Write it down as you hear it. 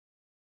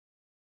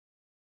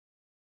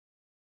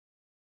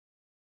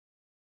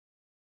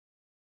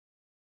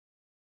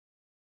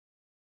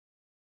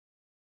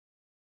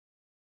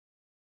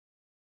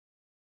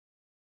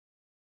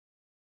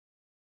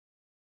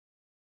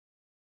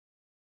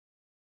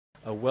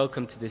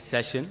Welcome to this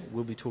session.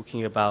 We'll be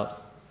talking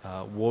about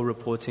war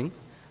reporting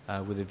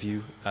with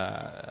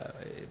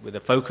a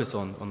focus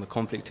on the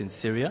conflict in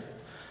Syria.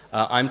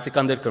 I'm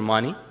Secunder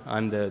Kermani.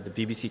 I'm the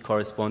BBC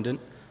correspondent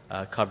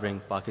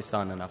covering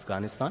Pakistan and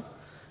Afghanistan,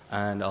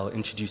 and I'll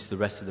introduce the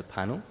rest of the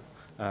panel.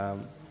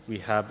 We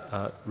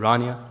have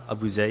Rania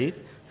Abouzeid,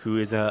 who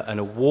is an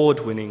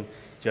award-winning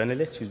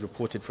journalist who's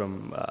reported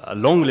from a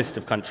long list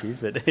of countries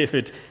that it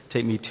would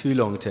take me too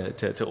long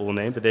to all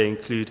name, but they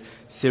include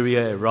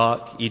Syria,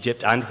 Iraq,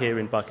 Egypt, and here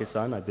in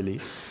Pakistan, I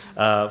believe,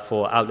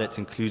 for outlets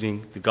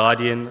including The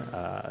Guardian,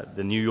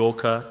 The New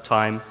Yorker,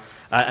 Time,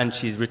 and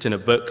she's written a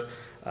book,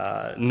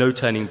 No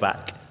Turning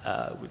Back,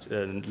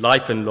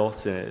 Life and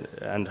Loss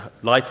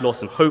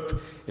and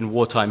Hope in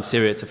Wartime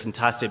Syria. It's a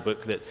fantastic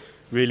book that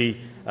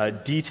really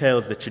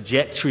details the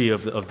trajectory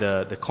of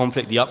the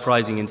conflict, the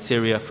uprising in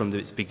Syria from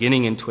its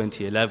beginning in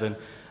 2011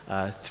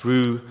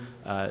 through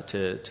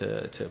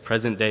to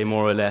present day,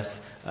 more or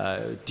less,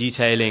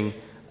 detailing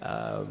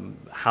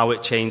how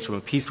it changed from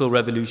a peaceful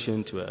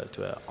revolution to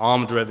an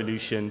armed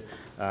revolution,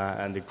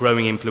 and the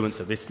growing influence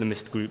of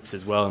Islamist groups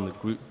as well, and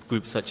the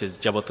groups such as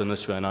Jabhat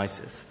al-Nusra and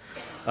ISIS.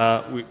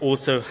 We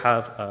also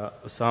have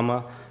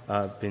Osama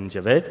bin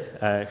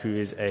Javaid, who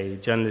is a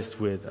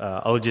journalist with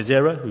Al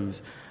Jazeera,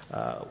 who's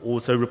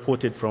also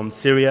reported from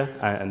Syria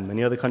and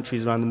many other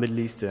countries around the Middle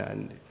East,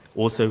 and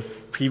also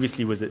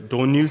previously was at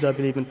Dawn News, I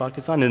believe, in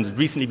Pakistan, and has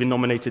recently been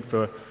nominated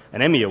for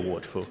an Emmy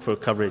Award for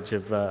coverage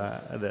of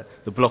the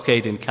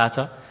blockade in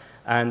Qatar.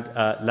 And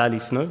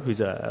Lalega Snow, who's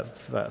a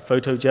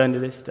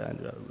photojournalist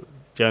and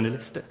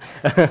journalist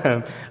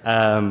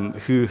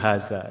who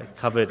has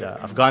covered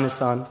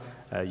Afghanistan,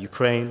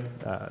 Ukraine,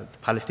 the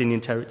Palestinian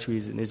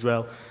territories, and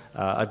Israel.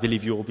 I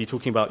believe you will be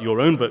talking about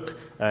your own book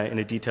in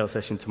a detailed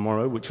session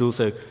tomorrow, which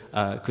also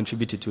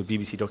contributed to a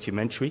BBC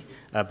documentary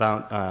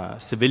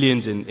about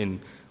civilians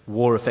in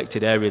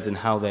war-affected areas and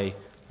how they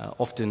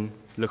often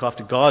look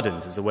after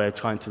gardens as a way of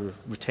trying to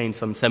retain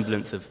some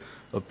semblance of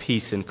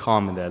peace and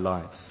calm in their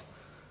lives.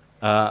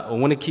 I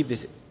want to keep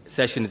this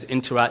session as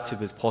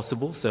interactive as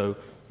possible, so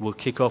we'll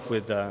kick off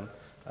with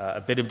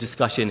a bit of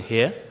discussion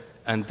here,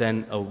 and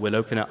then we'll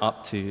open it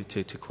up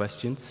to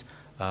questions.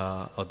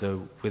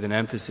 Although with an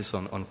emphasis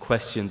on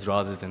questions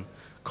rather than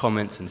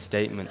comments and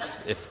statements,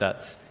 if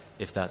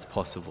that's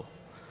possible.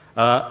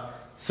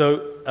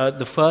 So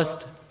the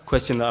first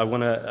question that I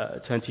want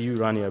to turn to you,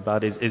 Rania,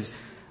 about is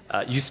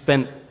you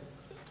spent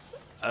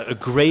a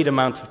great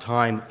amount of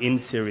time in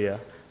Syria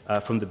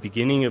from the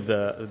beginning of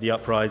the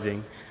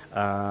uprising.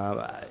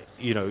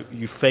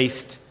 You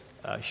faced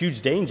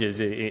huge dangers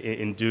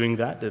in doing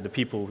that. The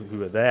people who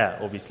were there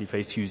obviously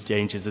faced huge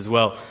dangers as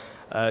well.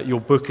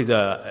 Your book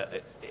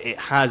it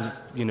has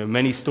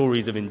many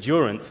stories of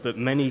endurance, but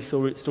many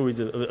stories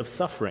of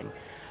suffering.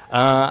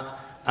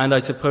 And I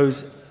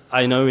suppose,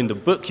 I know in the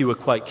book you were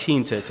quite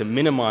keen to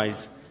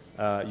minimize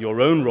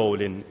your own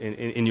role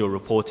in your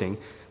reporting,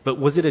 but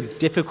was it a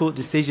difficult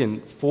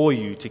decision for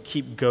you to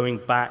keep going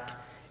back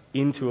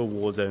into a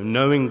war zone,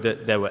 knowing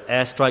that there were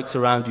airstrikes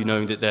around you,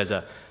 knowing that there's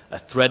a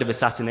threat of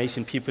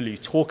assassination? People you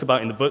talk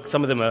about in the book,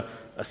 some of them are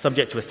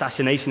subject to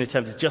assassination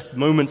attempts just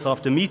moments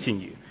after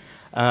meeting you.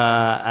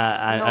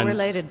 Not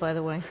related, by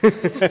the way.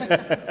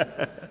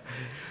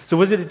 So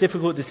was it a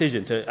difficult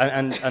decision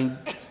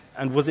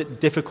and was it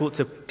difficult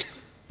to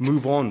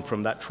move on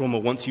from that trauma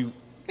once you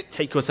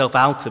take yourself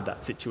out of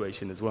that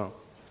situation as well?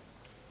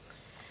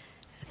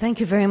 Thank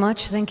you very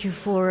much. Thank you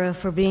for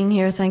being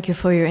here. Thank you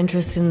for your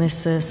interest in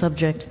this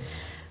subject.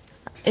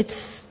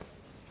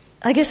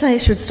 I guess I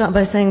should start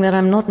by saying that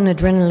I'm not an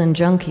adrenaline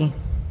junkie.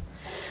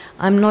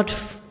 I'm not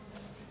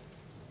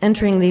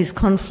entering these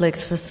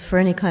conflicts for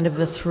any kind of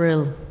a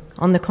thrill.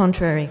 On the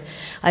contrary,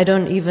 I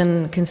don't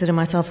even consider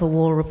myself a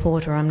war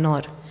reporter. I'm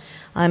not.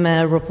 I'm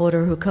a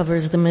reporter who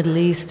covers the Middle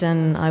East,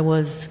 and I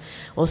was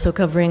also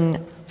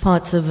covering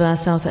parts of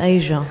South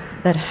Asia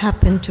that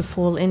happened to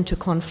fall into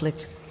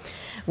conflict.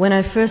 When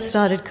I first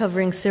started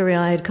covering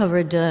Syria, I had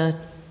covered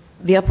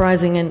the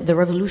uprising and the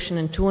revolution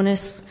in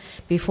Tunis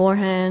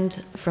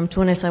beforehand. From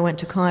Tunis, I went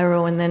to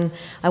Cairo, and then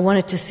I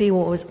wanted to see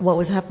what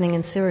was happening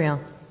in Syria.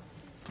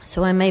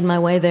 So I made my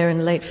way there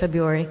in late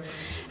February,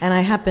 and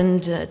I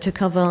happened to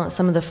cover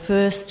some of the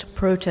first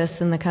protests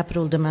in the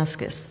capital,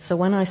 Damascus. So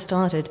when I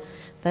started,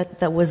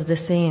 that was the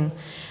scene.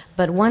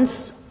 But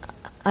once,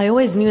 I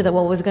always knew that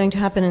what was going to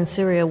happen in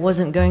Syria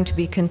wasn't going to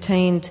be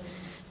contained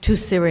to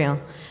Syria,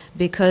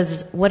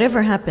 because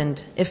whatever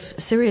happened, if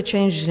Syria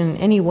changed in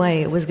any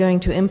way, it was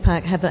going to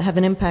have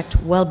an impact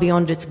well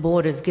beyond its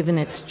borders, given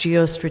its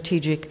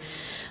geostrategic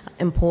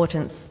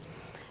importance.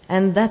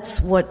 And that's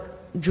what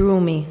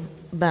drew me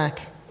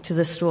back to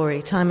the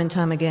story time and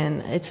time again.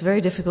 It's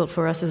very difficult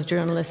for us as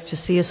journalists to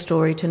see a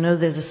story, to know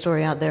there's a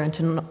story out there, and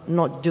to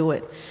not do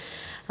it.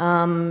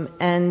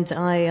 And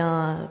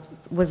I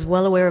was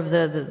well aware of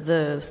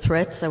the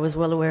threats. I was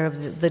well aware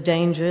of the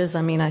dangers.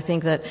 I mean, I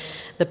think that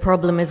the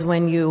problem is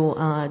when you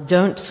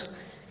don't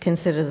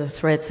consider the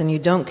threats and you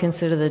don't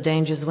consider the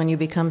dangers, when you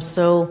become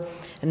so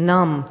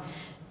numb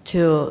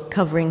to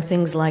covering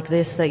things like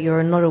this that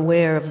you're not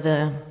aware of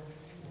the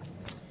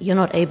you're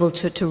not able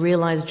to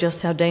realize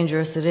just how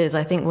dangerous it is.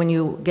 I think when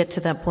you get to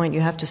that point,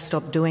 you have to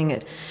stop doing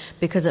it,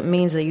 because it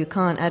means that you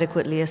can't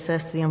adequately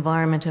assess the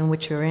environment in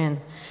which you're in,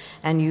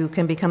 and you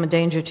can become a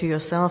danger to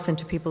yourself and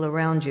to people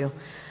around you.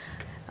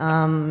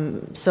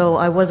 So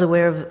I was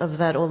aware of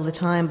that all the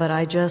time, but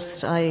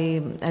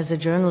as a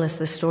journalist,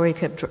 the story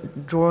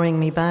kept drawing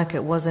me back.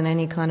 It wasn't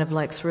any kind of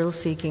like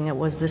thrill-seeking. It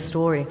was the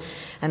story,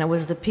 and it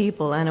was the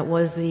people, and it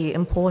was the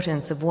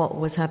importance of what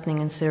was happening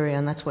in Syria,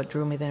 and that's what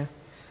drew me there.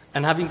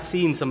 And having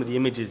seen some of the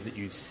images that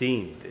you've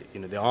seen,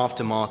 the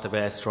aftermath of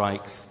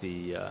airstrikes,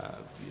 the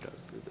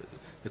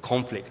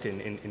conflict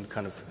in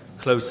kind of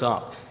close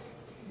up,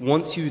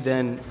 once you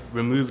then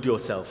removed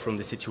yourself from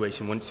the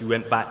situation, once you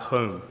went back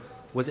home,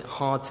 was it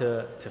hard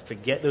to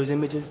forget those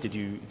images? Did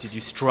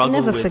you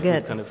struggle with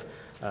kind of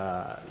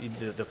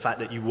the fact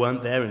that you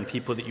weren't there and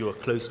people that you were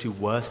close to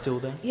were still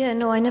there? Yeah,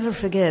 no, I never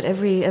forget.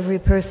 Every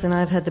person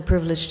I've had the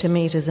privilege to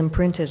meet is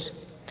imprinted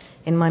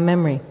in my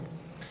memory.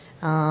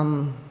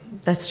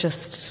 That's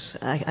just,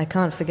 I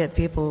can't forget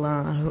people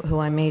who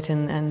I meet,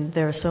 and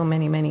there are so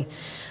many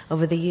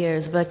over the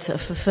years. But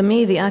for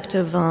me, the act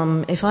of,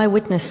 if I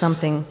witness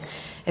something,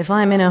 if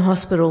I'm in a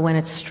hospital when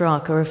it's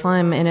struck, or if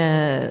I'm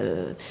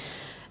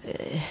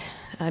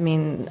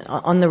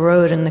on the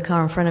road and the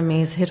car in front of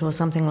me is hit or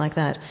something like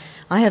that,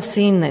 I have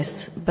seen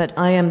this, but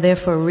I am there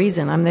for a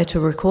reason. I'm there to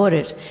record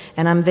it,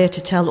 and I'm there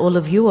to tell all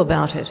of you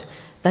about it.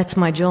 That's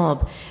my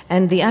job.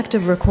 And the act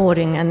of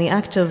recording and the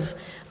act of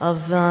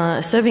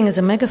serving as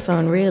a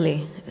megaphone,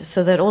 really,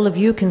 so that all of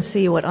you can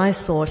see what I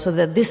saw, so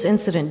that this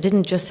incident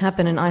didn't just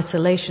happen in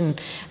isolation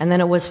and then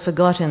it was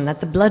forgotten,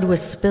 that the blood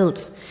was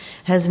spilt,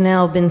 has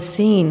now been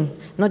seen,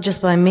 not just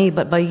by me,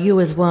 but by you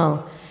as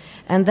well.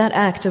 And that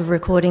act of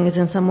recording is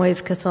in some ways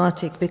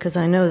cathartic, because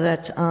I know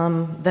that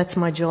that's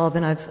my job,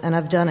 and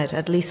I've done it,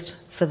 at least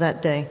for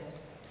that day.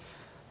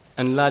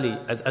 And Lali,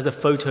 as a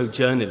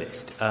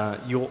photojournalist,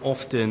 you're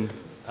often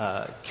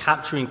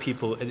capturing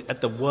people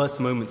at the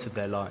worst moments of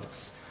their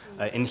lives,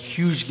 in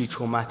hugely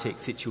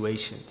traumatic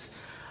situations.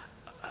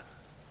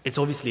 It's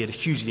obviously a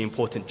hugely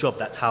important job.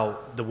 That's how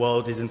the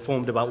world is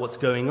informed about what's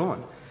going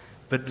on.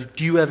 But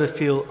do you ever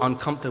feel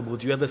uncomfortable?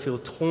 Do you ever feel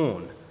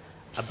torn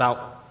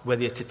about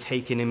whether to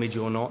take an image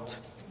or not?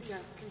 Yeah,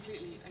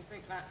 completely. I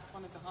think that's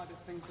one of the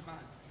hardest things about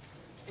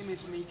image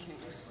making.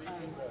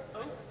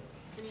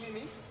 Can you hear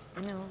me?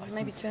 No,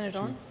 maybe turn it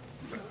on.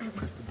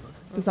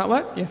 Does that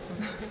work? Yes.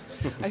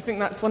 I think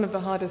that's one of the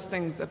hardest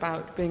things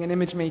about being an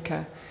image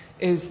maker,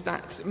 is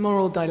that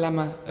moral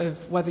dilemma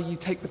of whether you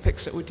take the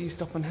picture or do you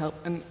stop and help.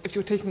 And if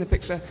you're taking the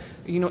picture,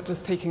 you're not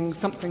just taking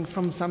something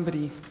from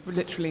somebody,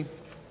 literally.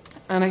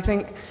 And I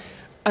think,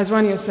 as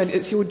Rania said,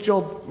 it's your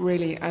job,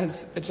 really,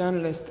 as a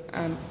journalist,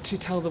 to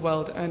tell the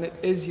world, and it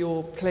is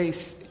your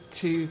place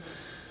to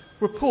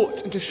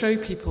report and to show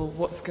people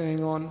what's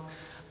going on.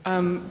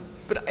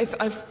 But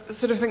I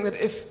sort of think that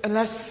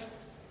unless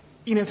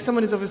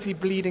someone is obviously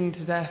bleeding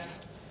to death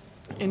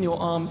in your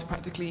arms,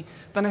 practically,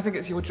 then I think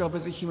it's your job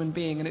as a human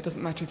being, and it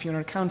doesn't matter if you're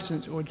an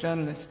accountant or a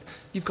journalist.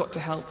 You've got to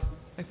help.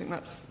 I think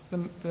that's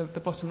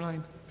the bottom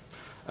line.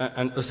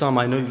 And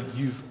Osama, I know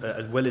you've,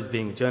 as well as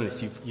being a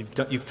journalist,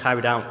 you've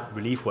carried out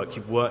relief work.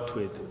 You've worked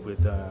with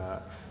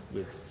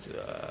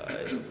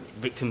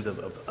victims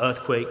of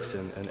earthquakes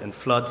and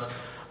floods.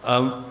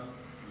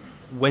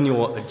 When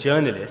you're a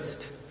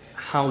journalist,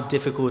 how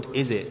difficult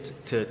is it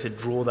to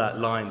draw that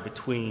line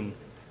between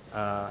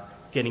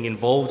getting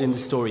involved in the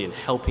story and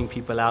helping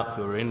people out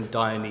who are in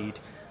dire need,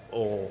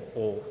 or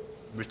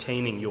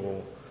retaining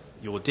your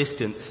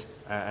distance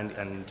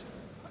and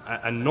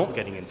not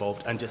getting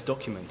involved and just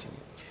documenting?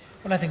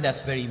 Well, I think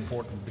that's very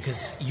important,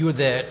 because you're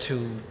there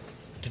to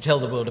tell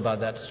the world about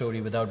that story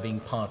without being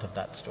part of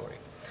that story.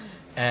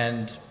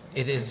 And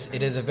it is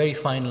a very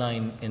fine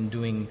line in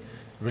doing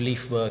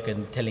relief work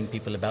and telling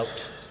people about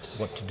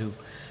what to do.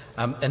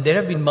 And there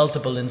have been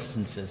multiple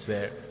instances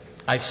where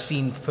I've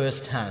seen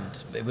firsthand.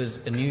 It was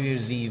a New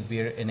Year's Eve, we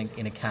were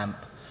in a camp,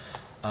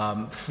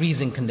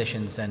 freezing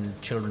conditions,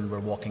 and children were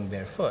walking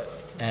barefoot.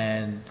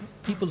 And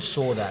people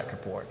saw that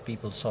report.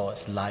 People saw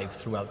us live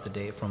throughout the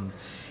day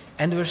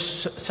and there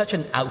was such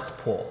an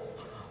outpour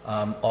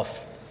of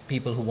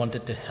people who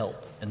wanted to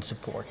help and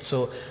support.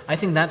 So I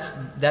think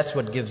that's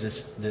what gives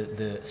us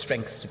the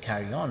strength to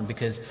carry on,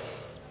 because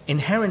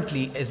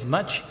inherently, as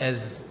much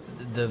as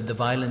the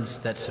violence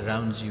that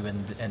surrounds you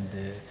and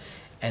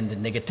the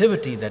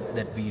negativity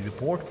that we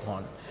report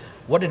upon,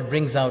 what it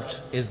brings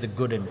out is the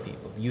good in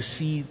people. You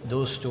see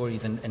those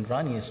stories, and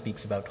Rania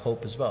speaks about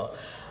hope as well.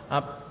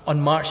 On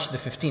March the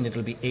 15th, it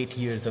will be 8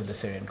 years of the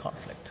Syrian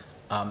conflict.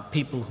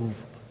 People who,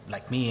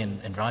 like me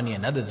and Rania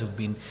and others, who've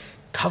been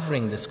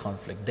covering this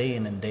conflict day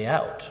in and day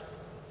out,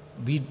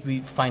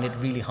 we find it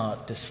really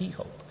hard to see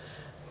hope.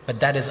 But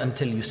that is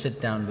until you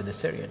sit down with a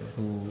Syrian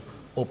who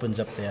opens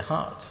up their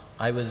heart.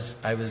 I was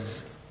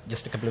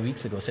just a couple of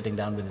weeks ago sitting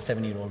down with a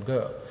 7-year-old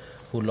girl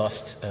who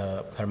lost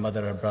her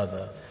mother, her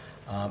brother,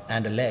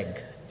 and a leg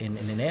in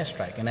an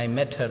airstrike. And I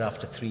met her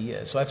after 3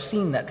 years. So I've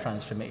seen that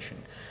transformation.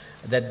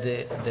 that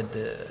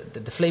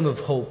the flame of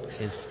hope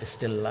is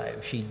still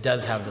alive. She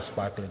does have the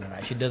sparkle in her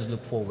eye. She does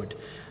look forward.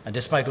 And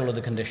despite all of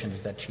the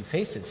conditions that she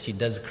faces, she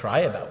does cry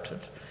about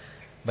it.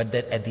 But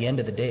that at the end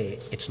of the day,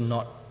 it's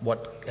not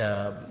what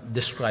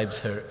describes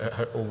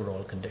her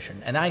overall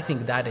condition. And I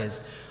think that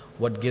is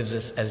what gives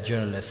us as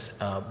journalists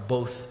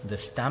both the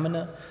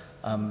stamina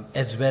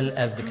as well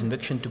as the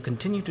conviction to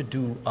continue to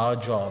do our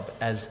job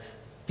as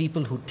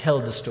people who tell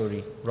the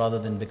story rather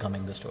than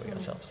becoming the story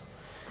ourselves.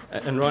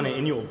 And Rania,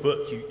 in your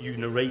book, you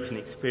narrate an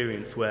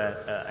experience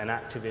where an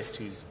activist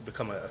who's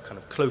become a kind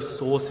of close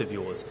source of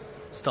yours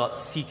starts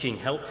seeking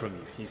help from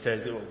you. He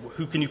says, oh,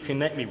 who can you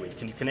connect me with?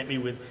 Can you connect me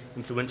with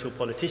influential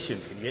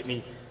politicians? Can you get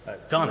me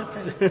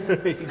guns?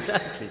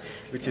 Exactly,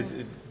 which is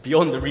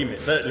beyond the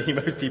remit, certainly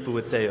most people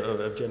would say,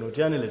 of general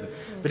journalism.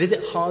 But is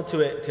it hard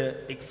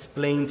to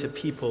explain to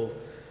people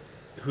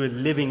who are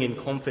living in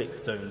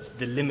conflict zones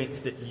the limits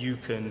that you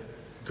can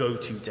go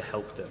to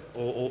help them?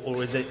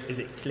 Or is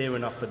it clear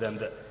enough for them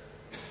that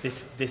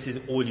this is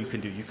all you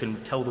can do? You can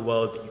tell the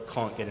world, but you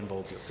can't get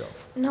involved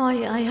yourself. No,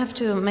 I have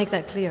to make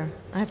that clear.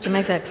 I have to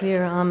make that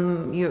clear.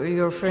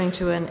 You're referring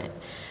to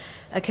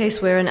a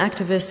case where an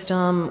activist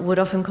would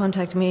often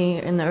contact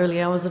me in the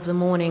early hours of the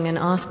morning and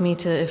ask me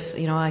if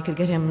I could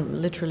get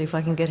him, literally, if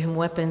I can get him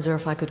weapons or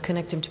if I could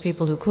connect him to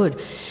people who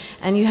could.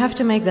 And you have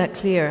to make that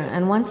clear.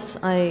 And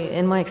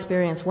in my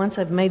experience, once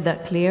I've made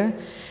that clear,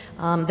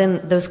 then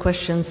those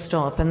questions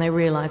stop and they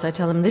realize. I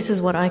tell them, this is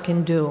what I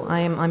can do.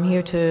 I'm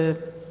here to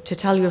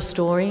tell your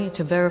story,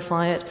 to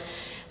verify it,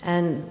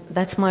 and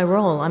that's my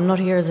role. I'm not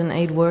here as an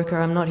aid worker.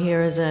 I'm not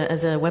here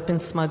as a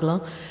weapons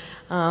smuggler.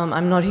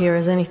 I'm not here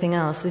as anything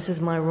else. This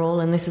is my role,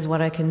 and this is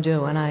what I can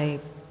do, and I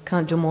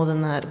can't do more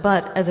than that.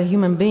 But as a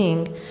human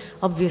being,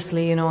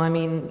 obviously,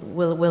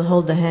 we'll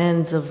hold the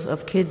hands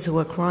of kids who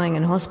are crying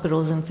in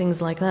hospitals and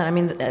things like that.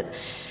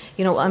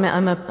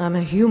 I'm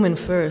a human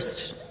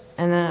first,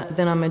 and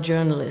then I'm a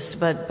journalist.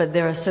 But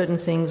there are certain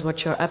things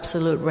which are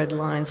absolute red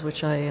lines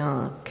which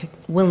I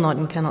will not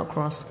and cannot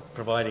cross.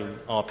 Providing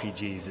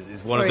RPGs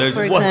is one of those.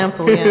 For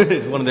example, yeah.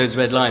 is one of those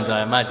red lines,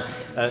 I imagine.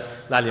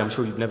 Lali, I'm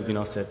sure you've never been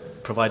asked to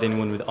provide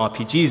anyone with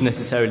RPGs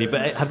necessarily,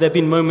 but have there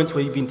been moments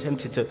where you've been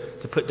tempted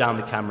to put down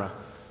the camera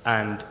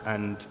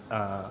and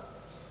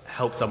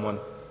help someone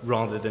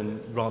rather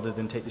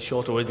than take the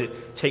shot, or is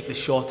it take the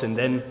shot and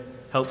then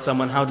help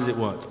someone? How does it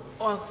work?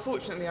 Well,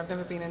 fortunately, I've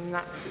never been in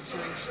that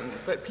situation,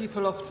 but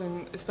people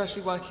often,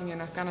 especially working in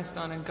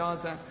Afghanistan and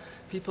Gaza,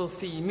 people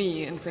see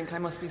me and think I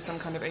must be some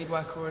kind of aid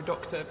worker or a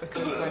doctor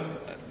because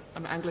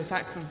I'm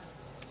Anglo-Saxon.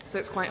 So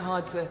it's quite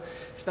hard to,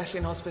 especially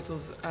in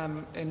hospitals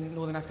in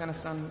northern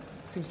Afghanistan,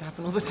 it seems to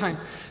happen all the time,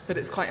 but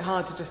it's quite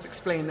hard to just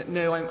explain that,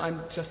 no,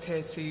 I'm just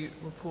here to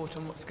report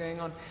on what's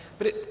going on.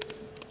 But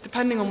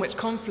depending on which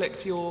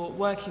conflict you're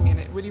working in,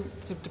 it really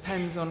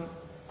depends on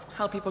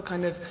how people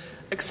kind of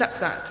accept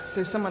that.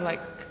 So someone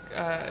like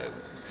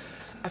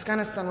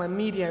Afghanistan, where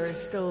media is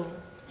still,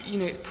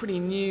 it's pretty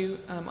new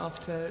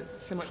after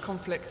so much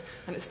conflict,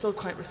 and it's still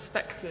quite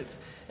respected,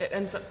 it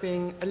ends up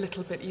being a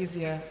little bit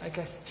easier, I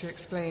guess, to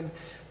explain.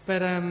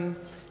 But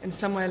in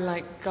somewhere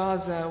like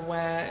Gaza,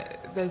 where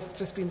there's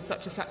just been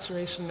such a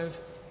saturation of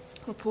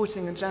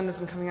reporting and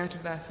journalism coming out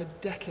of there for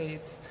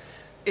decades,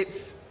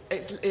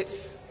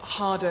 it's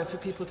harder for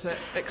people to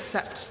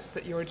accept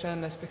that you're a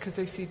journalist because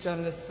they see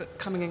journalists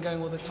coming and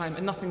going all the time,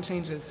 and nothing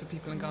changes for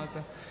people in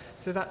Gaza.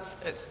 So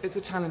it's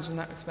a challenge in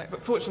that respect.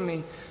 But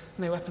fortunately,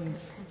 no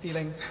weapons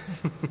dealing.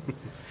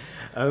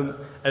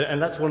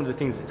 And that's one of the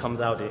things that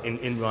comes out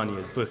in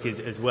Rania's book is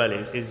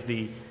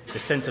the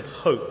sense of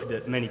hope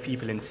that many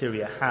people in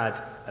Syria had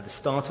at the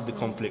start of the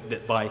conflict,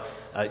 that by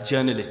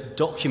journalists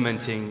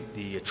documenting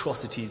the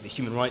atrocities, the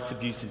human rights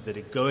abuses that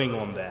are going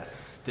on there,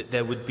 that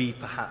there would be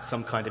perhaps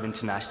some kind of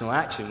international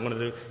action. One of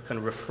the kind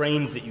of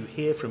refrains that you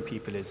hear from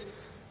people is,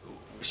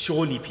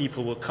 surely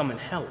people will come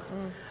and help.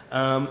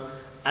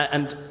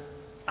 And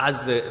as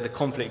the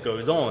conflict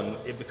goes on,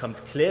 it becomes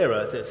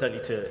clearer,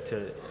 certainly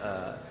to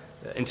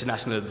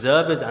international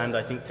observers and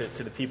I think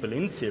to the people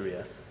in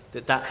Syria,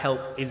 that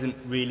help isn't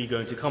really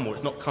going to come, or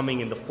it's not coming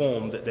in the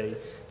form that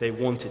they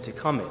want it to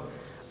come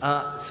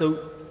in.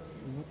 So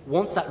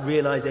once that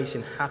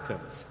realization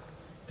happens,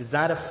 does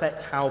that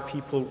affect how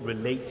people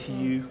relate to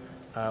you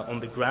on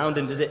the ground,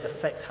 and does it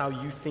affect how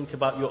you think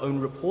about your own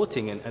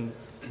reporting and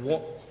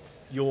what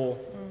you're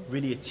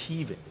really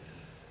achieving?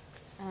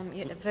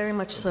 Yeah, very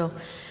much so.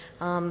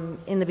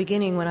 In the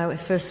beginning, when I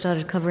first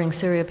started covering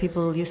Syria,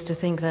 people used to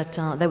think that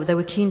they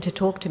were keen to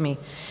talk to me.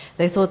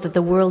 They thought that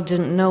the world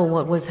didn't know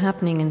what was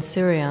happening in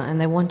Syria,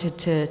 and they wanted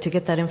to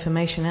get that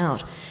information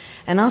out.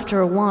 And after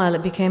a while,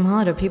 it became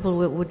harder. People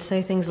would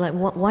say things like,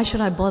 why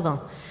should I bother?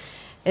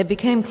 It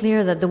became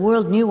clear that the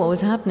world knew what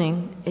was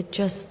happening, it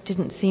just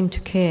didn't seem to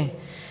care.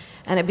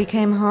 And it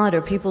became harder.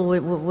 People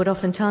would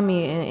often tell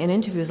me in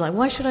interviews, like,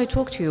 why should I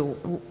talk to you?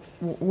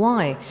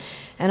 Why?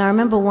 And I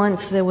remember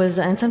once there was,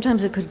 and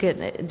sometimes it could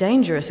get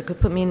dangerous, it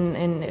could put me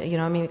in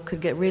it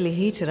could get really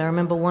heated. I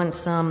remember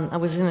once I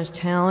was in a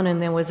town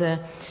and there was an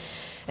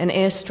an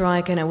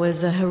airstrike, and it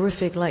was a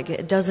horrific,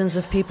 like dozens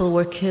of people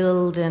were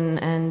killed,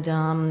 and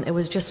it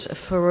was just a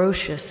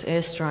ferocious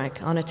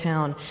airstrike on a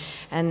town,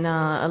 and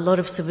a lot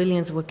of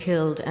civilians were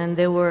killed, and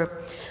there were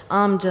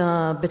armed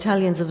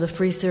battalions of the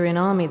Free Syrian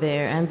Army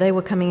there, and they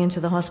were coming into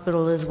the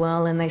hospital as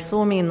well, and they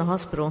saw me in the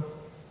hospital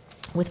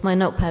with my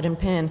notepad and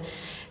pen.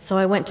 So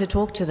I went to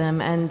talk to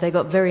them, and they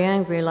got very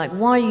angry, like,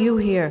 why are you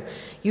here?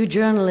 You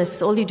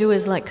journalists, all you do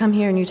is like come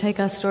here and you take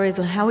our stories.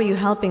 Well, how are you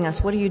helping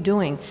us? What are you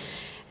doing?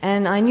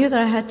 And I knew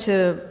that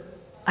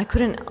I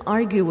couldn't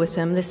argue with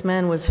them. This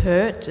man was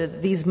hurt.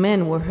 These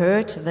men were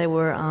hurt. They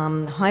were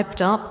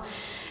hyped up,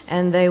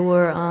 and they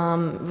were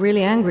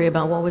really angry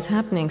about what was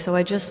happening. So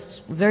I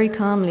just very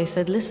calmly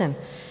said, listen,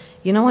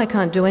 you know I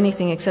can't do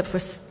anything except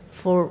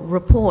for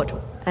report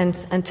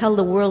and tell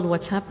the world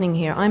what's happening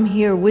here. I'm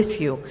here with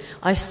you.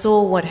 I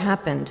saw what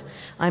happened.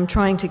 I'm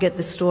trying to get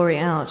the story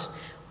out.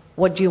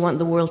 What do you want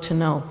the world to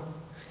know?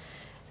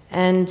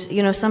 And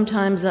you know,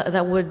 sometimes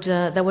that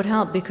would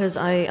help, because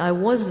I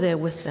was there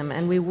with them,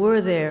 and we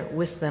were there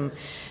with them.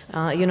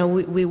 You know,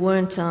 we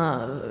weren't.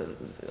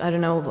 I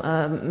don't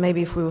know.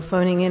 Maybe if we were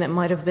phoning in, it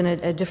might have been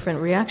a different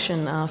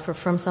reaction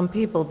from some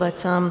people.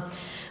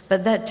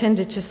 But that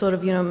tended to sort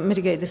of, you know,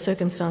 mitigate the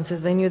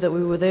circumstances. They knew that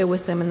we were there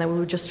with them, and that we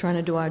were just trying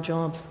to do our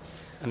jobs.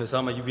 And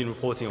Osama, you've been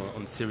reporting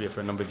on Syria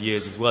for a number of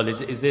years as well.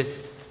 Is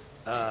this?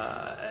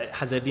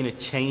 Has there been a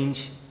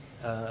change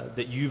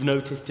that you've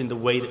noticed in the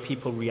way that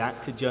people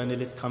react to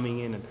journalists coming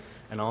in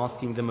and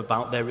asking them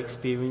about their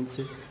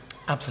experiences?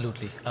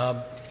 Absolutely.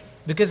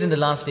 Because in the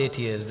last 8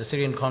 years, the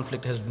Syrian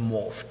conflict has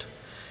morphed.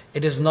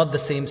 It is not the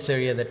same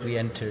Syria that we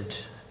entered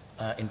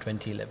in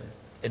 2011.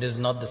 It is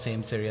not the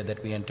same Syria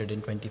that we entered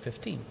in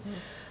 2015.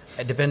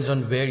 It depends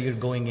on where you're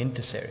going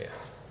into Syria,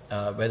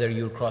 whether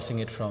you're crossing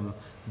it from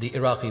the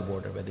Iraqi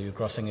border, whether you're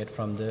crossing it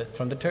from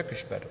the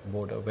Turkish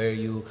border, where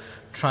you're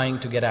trying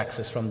to get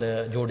access from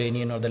the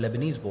Jordanian or the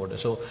Lebanese border.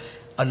 So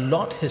a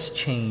lot has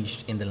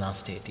changed in the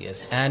last 8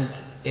 years, and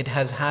it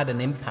has had an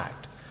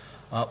impact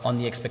on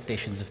the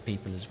expectations of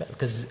people as well.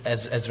 Because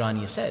as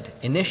Rania said,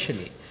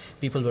 initially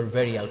people were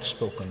very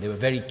outspoken, they were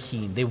very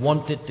keen, they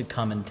wanted to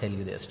come and tell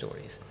you their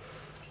stories.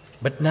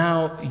 But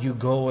now you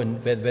go,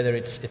 and whether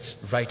it's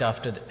right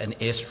after an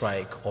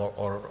airstrike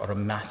or a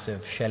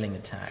massive shelling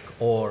attack,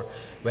 or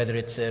whether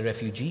it's a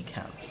refugee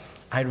camp.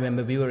 I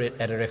remember we were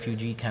at a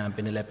refugee camp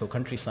in Aleppo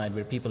countryside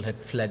where people had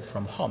fled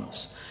from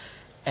Homs.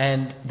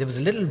 And there was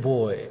a little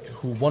boy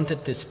who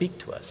wanted to speak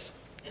to us.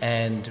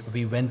 And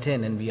we went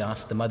in and we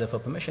asked the mother for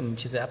permission, and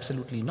she said,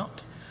 absolutely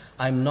not.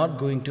 I'm not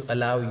going to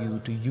allow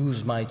you to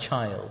use my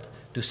child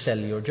to sell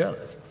your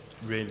journalism.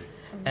 Really?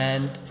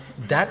 And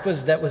that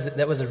was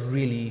a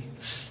really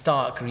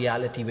stark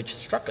reality which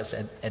struck us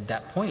at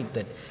that point,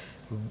 that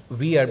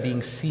we are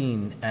being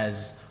seen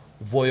as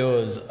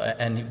voyeurs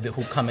and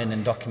who come in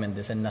and document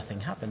this, and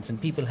nothing happens.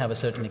 And people have a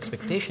certain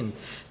expectation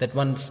that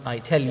once I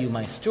tell you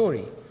my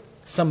story,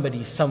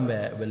 somebody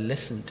somewhere will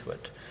listen to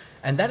it.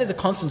 And that is a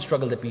constant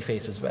struggle that we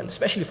face as well,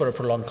 especially for a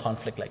prolonged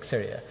conflict like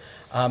Syria.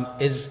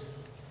 Is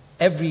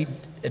every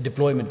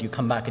deployment you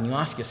come back and you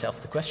ask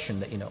yourself the question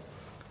that, you know,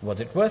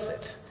 was it worth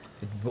it?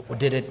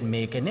 Did it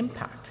make an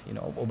impact? You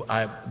know,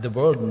 the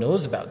world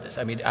knows about this.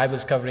 I mean, I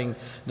was covering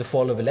the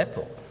fall of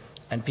Aleppo,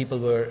 and people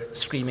were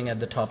screaming at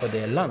the top of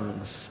their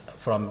lungs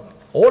from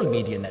all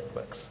media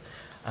networks.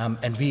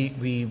 And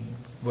we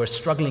were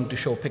struggling to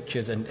show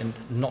pictures and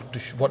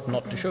what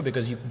not to show,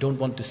 because you don't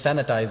want to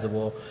sanitize the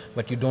war,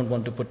 but you don't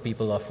want to put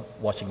people off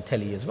watching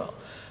telly as well.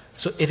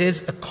 So it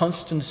is a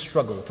constant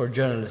struggle for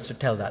journalists to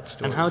tell that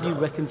story. And how do you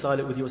reconcile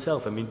it with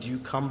yourself? I mean, do you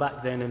come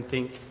back then and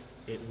think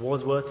it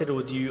was worth it,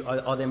 or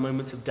are there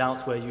moments of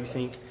doubt where you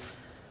think,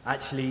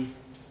 actually,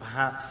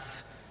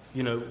 perhaps,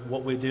 you know,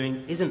 what we're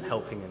doing isn't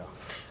helping enough?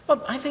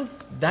 Well, I think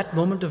that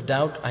moment of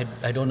doubt,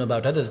 I don't know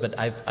about others, but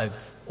I've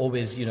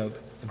always, you know,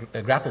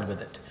 grappled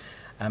with it.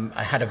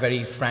 I had a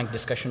very frank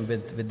discussion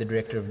with the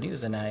director of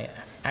news, and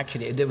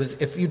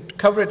if you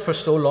cover it for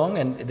so long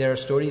and there are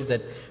stories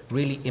that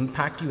really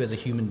impact you as a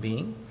human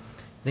being,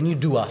 then you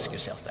do ask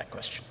yourself that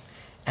question.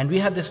 And we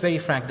had this very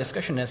frank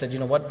discussion, and I said, you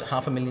know what,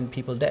 500,000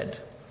 people dead.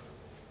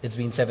 It's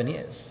been 7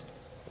 years.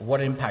 What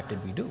impact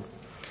did we do?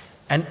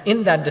 And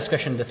in that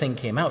discussion, the thing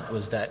came out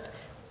was that,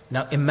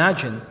 now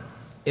imagine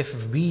if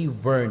we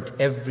weren't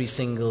every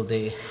single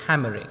day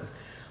hammering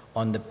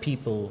on the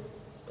people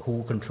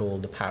who control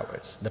the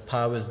powers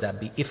that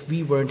be, if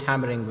we weren't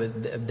hammering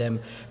with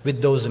them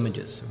with those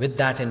images, with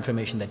that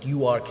information that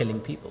you are killing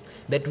people,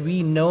 that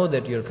we know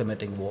that you're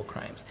committing war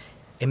crimes.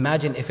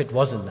 Imagine if it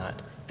wasn't that,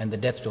 and the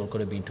death toll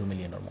could have been 2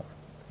 million or more.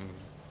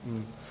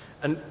 Mm.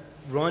 And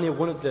Rania,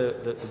 one of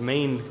the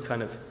main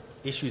kind of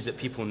issues that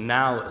people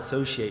now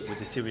associate with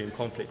the Syrian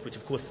conflict, which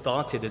of course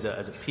started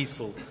as a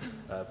peaceful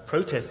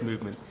protest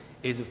movement,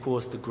 is of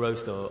course the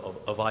growth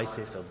of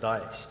ISIS, of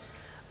Daesh.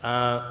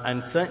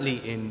 And certainly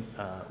in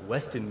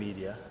Western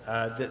media,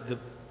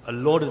 a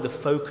lot of the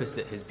focus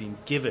that has been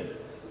given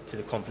to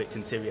the conflict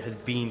in Syria has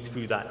been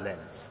through that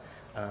lens,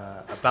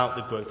 about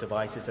the growth of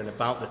ISIS and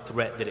about the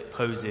threat that it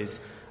poses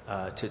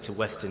to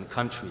Western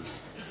countries.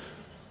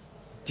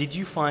 Did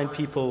you find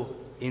people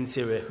in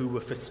Syria who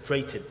were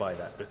frustrated by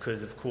that?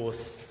 Because, of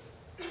course,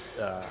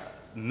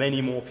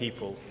 many more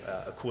people,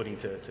 according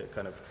to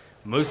kind of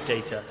most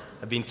data,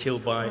 have been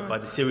killed by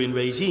the Syrian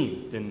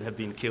regime than have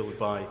been killed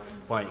by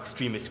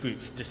extremist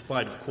groups,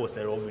 despite, of course,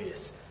 their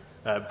obvious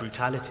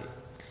brutality.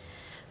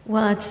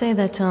 Well, I'd say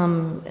that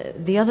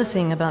the other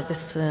thing about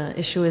this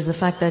issue is the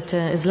fact that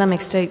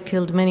Islamic State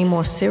killed many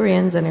more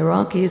Syrians and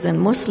Iraqis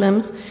and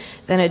Muslims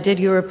than it did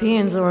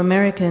Europeans or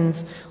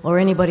Americans or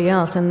anybody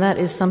else, and that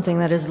is something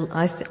that is,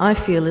 I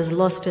feel, is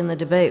lost in the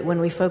debate when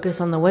we focus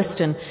on the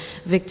Western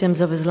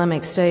victims of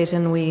Islamic State,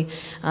 and we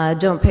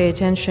don't pay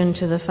attention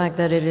to the fact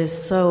that it is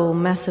so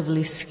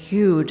massively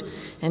skewed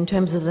in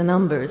terms of the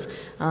numbers.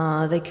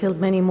 They killed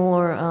many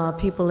more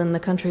people in the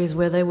countries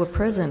where they were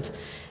present.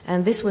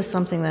 And this was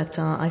something that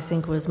I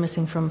think was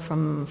missing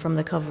from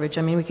the coverage.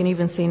 I mean, we can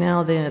even see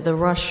now the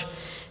rush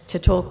to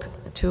talk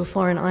to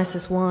foreign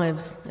ISIS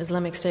wives,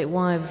 Islamic State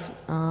wives.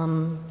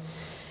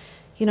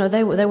 You know,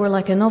 they were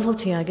like a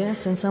novelty, I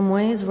guess, in some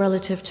ways,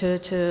 relative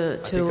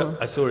to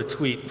I saw a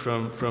tweet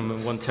from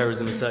one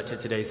terrorism researcher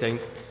today saying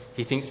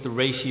he thinks the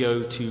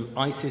ratio to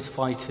ISIS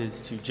fighters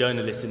to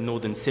journalists in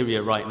northern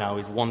Syria right now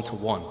is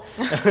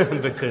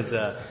 1-to-1 because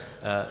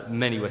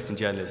many Western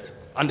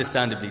journalists,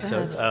 understandably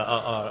so,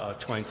 are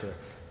trying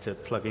to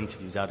plug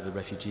interviews out of the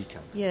refugee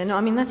camps. Yeah, no,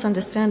 I mean, that's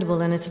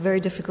understandable, and it's a very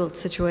difficult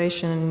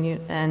situation,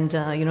 and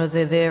you know,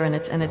 they're there, and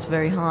it's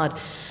very hard.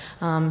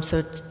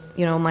 So,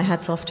 you know, my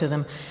hat's off to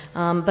them.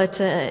 But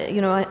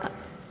you know,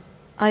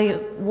 I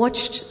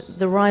watched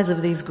the rise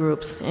of these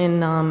groups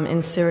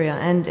in Syria,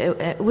 and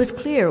it was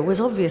clear, it was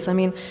obvious. I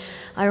mean,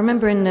 I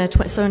remember in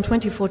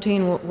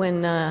 2014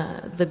 when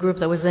the group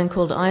that was then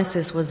called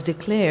ISIS was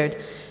declared.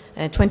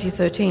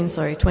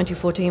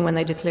 2014, when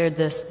they declared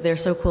their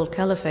so-called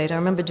caliphate, I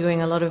remember doing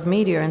a lot of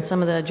media, and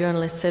some of the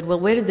journalists said, well,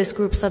 where did this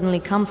group suddenly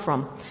come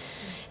from?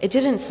 It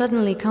didn't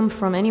suddenly come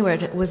from anywhere.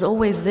 It was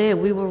always there.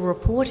 We were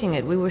reporting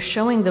it. We were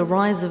showing the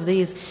rise of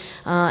these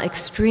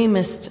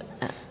extremists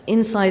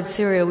inside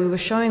Syria. We were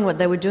showing what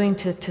they were doing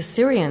to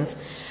Syrians.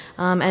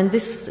 And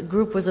this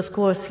group was, of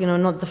course, you know,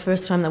 not the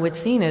first time that we'd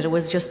seen it. It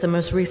was just the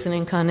most recent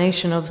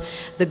incarnation of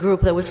the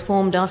group that was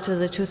formed after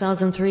the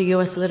 2003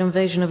 US-led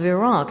invasion of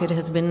Iraq. It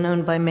has been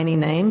known by many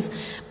names,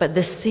 but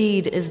the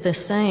seed is the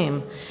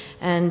same.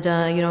 And,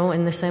 you know,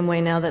 in the same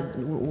way now that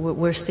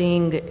we're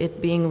seeing it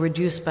being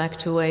reduced back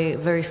to a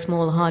very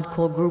small,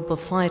 hardcore group of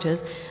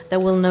fighters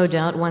that will no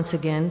doubt, once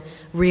again,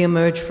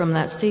 re-emerge from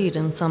that seed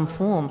in some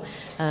form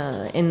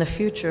in the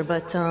future.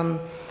 But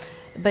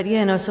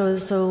yeah, no,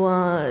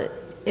 so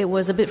it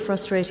was a bit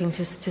frustrating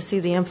to see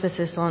the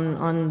emphasis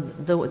on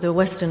the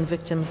Western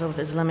victims of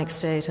Islamic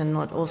State and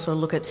not also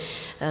look at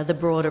the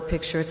broader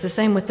picture. It's the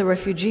same with the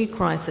refugee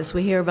crisis.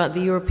 We hear about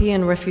the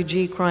European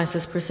refugee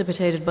crisis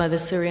precipitated by the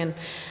Syrian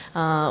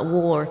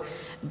war,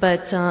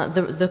 but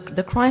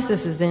the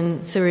crisis is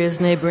in Syria's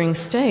neighboring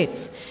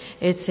states.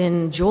 It's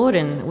in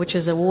Jordan, which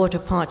is a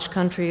water-parched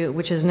country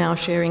which is now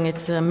sharing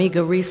its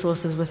meager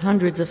resources with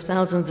hundreds of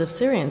thousands of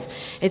Syrians.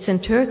 It's in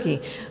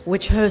Turkey,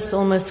 which hosts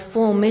almost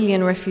 4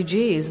 million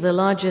refugees, the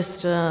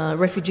largest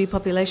refugee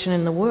population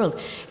in the world.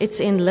 It's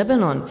in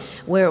Lebanon,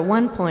 where at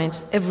one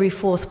point every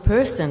fourth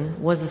person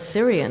was a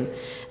Syrian.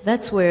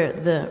 That's where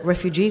the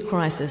refugee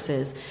crisis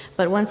is.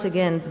 But once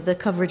again, the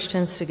coverage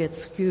tends to get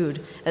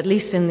skewed, at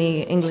least in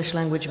the English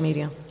language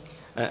media.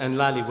 And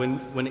Lali,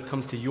 when it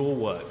comes to your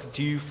work,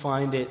 do you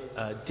find it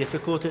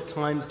difficult at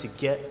times to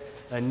get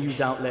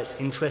news outlets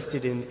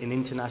interested in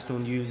international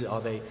news?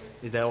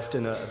 Is there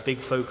often a big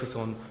focus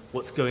on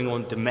what's going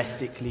on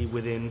domestically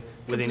within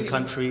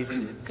countries,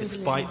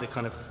 despite the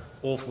kind of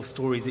awful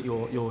stories that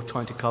you're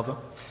trying to cover?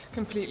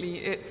 Completely.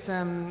 It's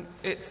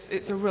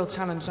a real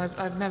challenge.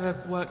 I've never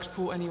worked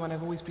for anyone.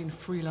 I've always been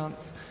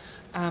freelance.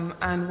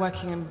 And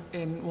working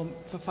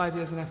for 5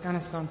 years in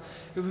Afghanistan,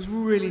 it was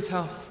really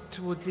tough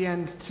towards the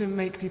end to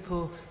make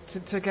people,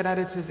 to get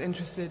editors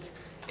interested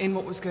in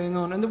what was going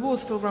on. And the war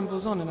still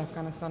rumbles on in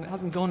Afghanistan. It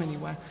hasn't gone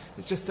anywhere.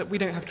 It's just that we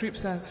don't have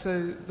troops there,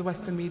 so the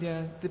Western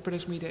media, the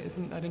British media,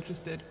 isn't that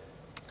interested.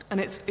 And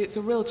it's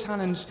a real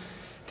challenge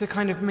to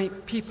kind of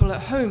make people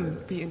at home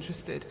be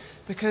interested,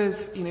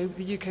 because, you know,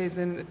 the UK is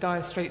in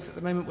dire straits at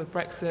the moment with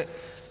Brexit,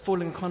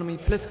 falling economy,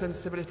 political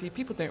instability.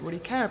 People don't really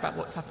care about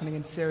what's happening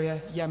in Syria,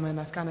 Yemen,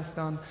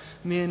 Afghanistan,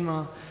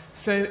 Myanmar.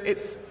 So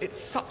it's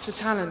such a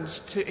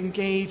challenge to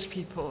engage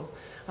people.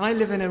 And I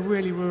live in a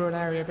really rural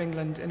area of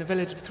England, in a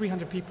village of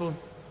 300 people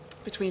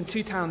between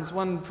two towns,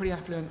 one pretty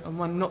affluent and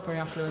one not very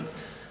affluent.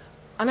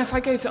 And if I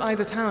go to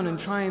either town and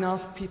try and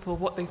ask people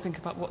what they think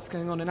about what's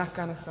going on in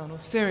Afghanistan or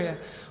Syria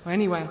or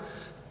anywhere,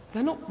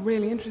 they're not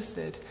really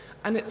interested.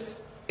 And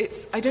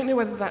I don't know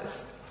whether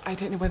that's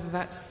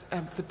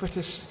the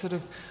British sort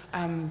of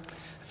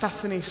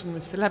fascination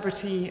with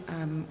celebrity,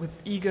 with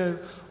ego,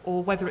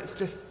 or whether it's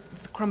just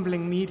the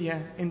crumbling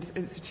media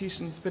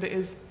institutions. But it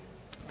is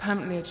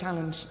permanently a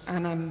challenge,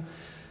 and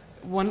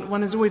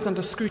one is always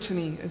under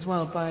scrutiny as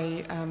well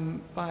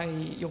by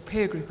your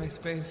peer group, I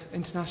suppose,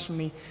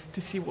 internationally,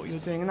 to see what you're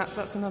doing, and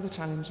that's another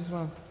challenge as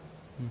well.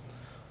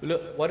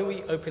 Look, why don't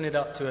we open it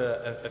up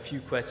to a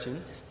few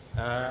questions?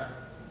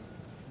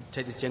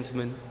 Take this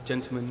gentleman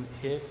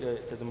here.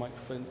 If there's a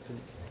microphone, can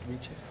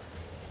reach it.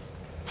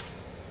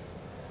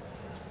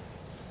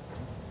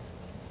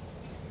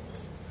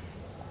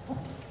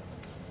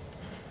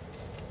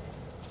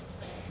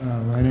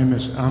 My name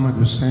is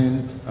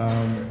Abouzeid.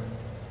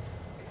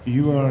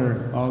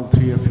 All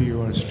three of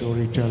you are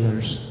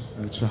storytellers.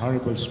 It's a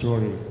horrible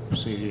story of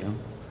Syria.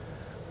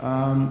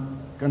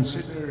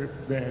 Consider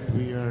that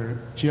we are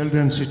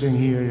children sitting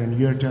here and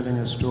you're telling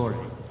a story.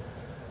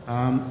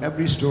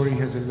 Every story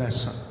has a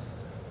lesson.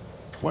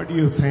 What do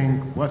you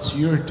think? What's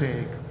your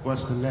take?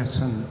 What's the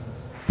lesson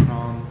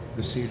from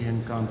the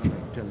Syrian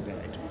conflict till date?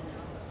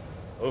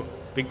 Oh,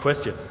 big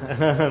question.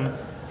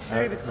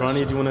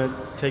 Rania, do you want to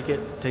take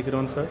it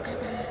on first?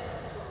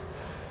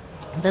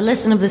 The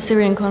lesson of the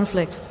Syrian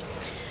conflict.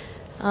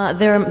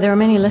 There are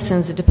many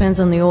lessons. It depends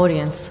on the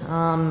audience.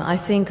 I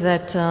think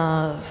that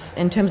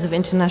in terms of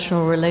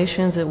international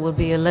relations, it will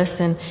be a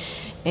lesson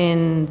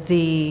in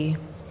the,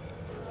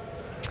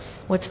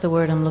 what's the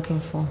word I'm looking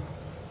for?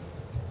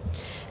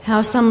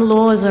 How some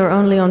laws are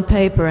only on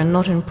paper and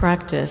not in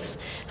practice.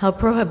 How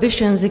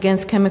prohibitions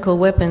against chemical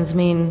weapons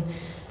mean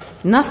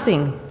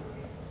nothing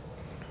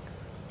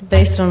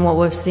based on what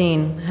we've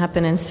seen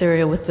happen in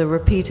Syria with the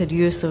repeated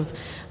use of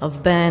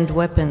banned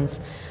weapons.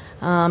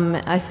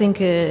 I think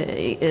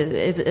it's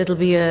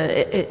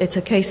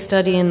a case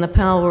study in the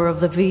power of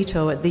the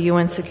veto at the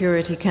UN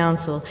Security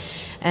Council,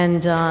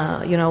 and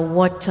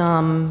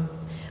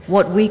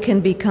what we can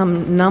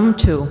become numb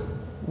to,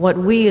 what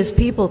we as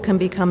people can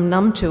become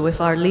numb to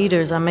if our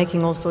leaders are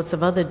making all sorts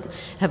of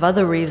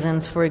other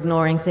reasons for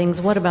ignoring things.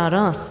 What about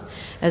us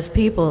as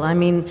people? I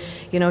mean,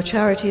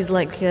 charities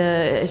like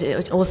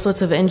all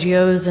sorts of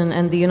NGOs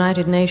and the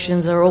United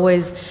Nations are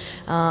always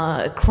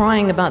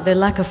crying about their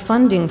lack of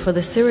funding for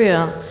the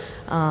Syria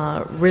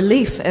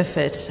relief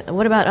effort.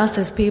 What about us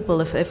as people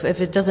if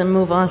it doesn't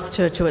move us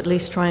to at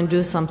least try and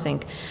do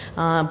something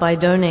by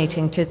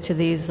donating to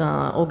these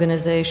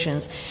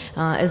organizations?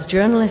 As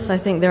journalists, I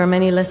think there are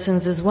many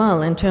lessons as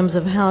well in terms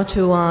of how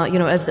to,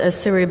 as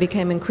Syria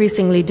became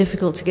increasingly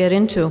difficult to get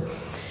into,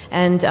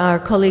 and our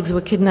colleagues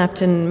were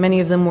kidnapped and many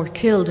of them were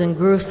killed in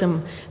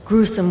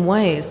gruesome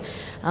ways.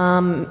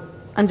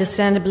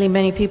 Understandably,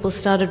 many people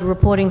started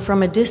reporting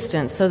from a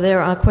distance, so there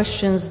are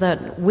questions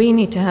that we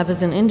need to have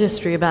as an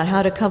industry about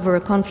how to cover a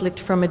conflict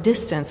from a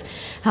distance,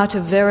 how to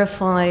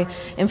verify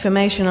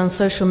information on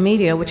social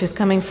media, which is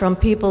coming from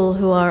people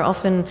who are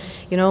often,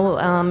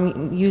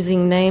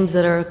 using names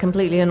that are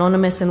completely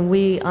anonymous, and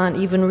we aren't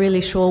even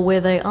really sure where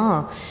they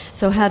are.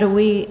 So how do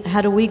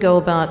we go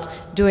about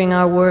doing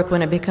our work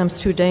when it becomes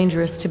too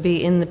dangerous to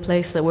be in the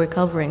place that we're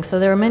covering? So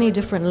there are many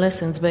different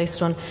lessons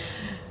based on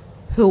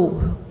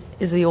who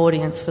is the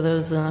audience for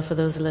those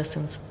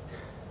lessons.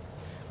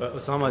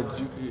 Osama,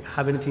 do you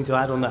have anything to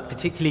add on that,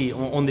 particularly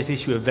on this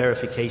issue of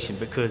verification?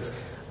 Because,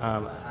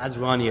 as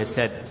Rania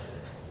said,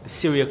 the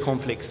Syria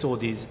conflict saw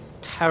these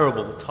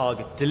terrible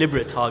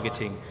deliberate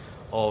targeting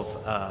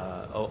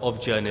of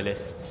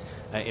journalists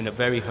in a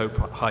very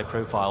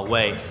high-profile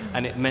way,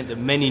 and it meant that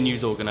many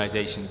news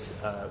organizations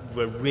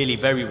were really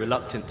very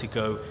reluctant to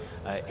go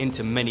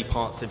into many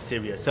parts of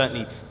Syria,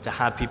 certainly to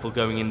have people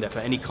going in there for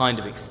any kind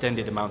of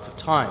extended amount of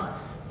time,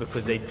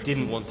 because they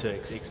didn't want to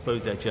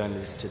expose their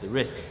journalists to the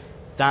risk.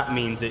 That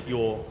means that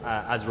you're,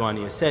 as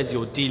Rania says,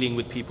 you're dealing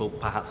with people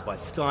perhaps by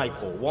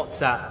Skype or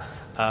WhatsApp,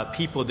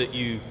 people that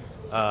you,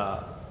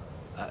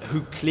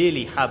 who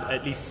clearly have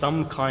at least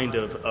some kind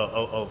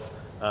of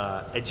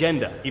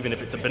agenda, even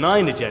if it's a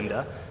benign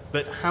agenda.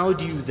 But how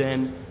do you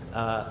then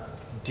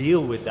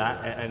deal with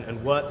that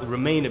and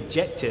remain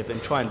objective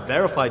and try and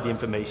verify the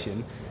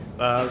information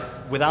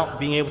without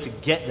being able to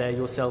get there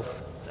yourself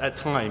at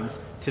times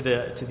to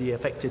the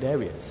affected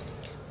areas?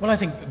 Well, I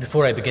think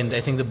before I begin,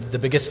 I think the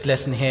biggest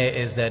lesson here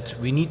is that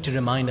we need to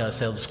remind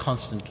ourselves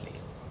constantly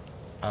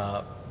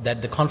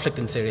that the conflict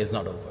in Syria is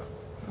not over.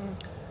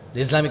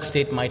 The Islamic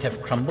State might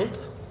have crumbled,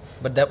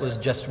 but that was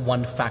just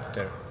one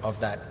factor of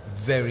that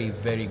very,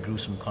 very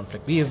gruesome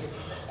conflict. We have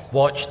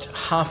watched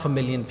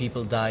 500,000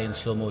 people die in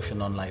slow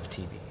motion on live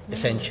TV,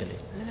 essentially.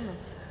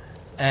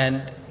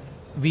 And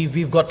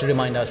we've got to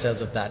remind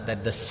ourselves of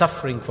that the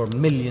suffering for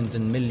millions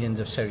and millions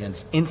of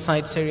Syrians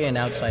inside Syria and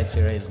outside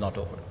Syria is not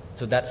over.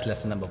 So that's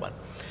lesson number one.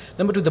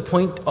 Number two, the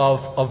point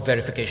of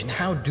verification.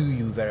 How do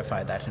you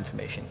verify that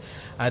information?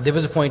 There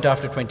was a point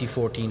after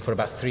 2014 for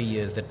about 3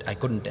 years that I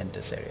couldn't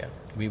enter Syria.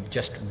 We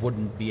just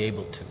wouldn't be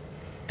able to,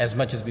 as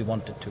much as we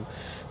wanted to.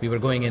 We were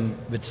going in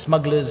with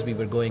smugglers, we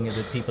were going in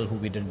with people who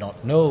we did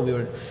not know.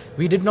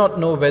 We did not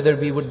know whether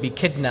we would be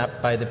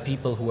kidnapped by the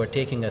people who were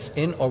taking us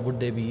in, or would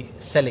they be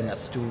selling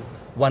us to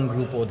one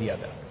group or the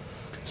other.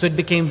 So it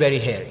became very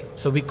hairy,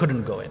 so we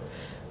couldn't go in.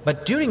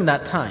 But during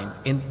that time,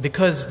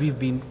 because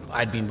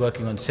I'd been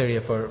working on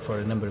Syria for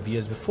a number of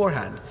years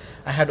beforehand,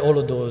 I had all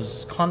of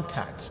those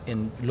contacts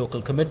in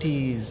local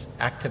committees,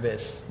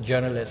 activists,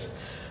 journalists,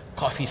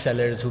 coffee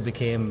sellers who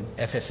became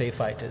FSA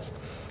fighters.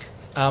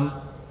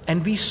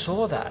 And we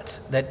saw that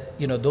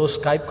those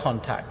Skype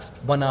contacts,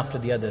 one after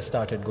the other,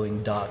 started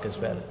going dark as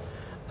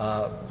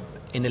well.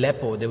 In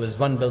Aleppo, there was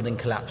one building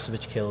collapse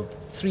which killed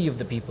 3 of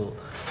the people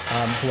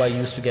who I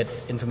used to get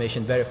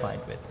information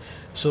verified with.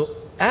 So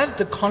as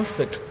the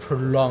conflict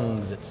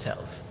prolongs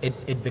itself,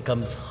 it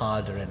becomes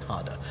harder and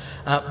harder.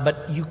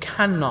 But you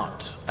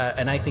cannot,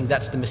 and I think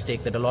that's the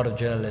mistake that a lot of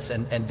journalists,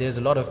 and there's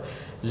a lot of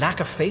lack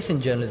of faith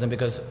in journalism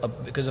because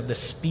of the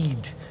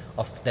speed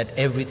of that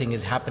everything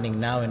is happening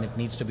now and it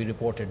needs to be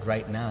reported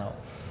right now.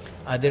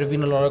 There have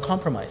been a lot of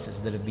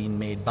compromises that have been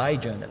made by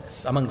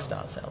journalists amongst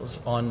ourselves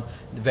on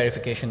the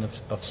verification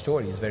of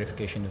stories,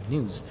 verification of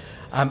news.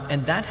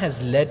 And that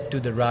has led to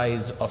the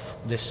rise of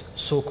this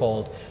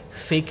so-called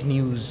fake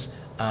news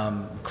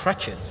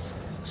crutches,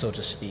 so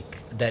to speak,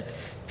 that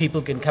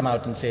people can come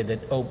out and say that,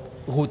 oh,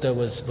 Ghouta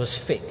was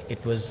fake,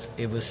 it was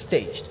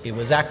staged, it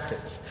was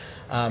actors.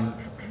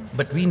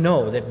 But we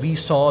know that we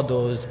saw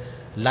those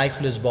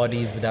lifeless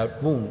bodies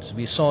without wounds.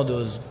 We saw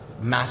those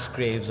mass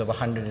graves of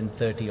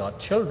 130 odd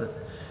children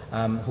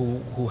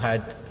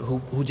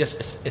who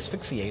just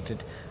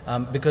asphyxiated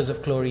because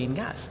of chlorine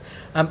gas.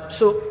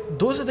 So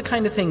those are the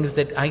kind of things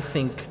that I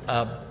think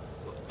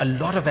a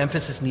lot of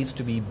emphasis needs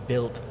to be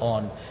built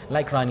on,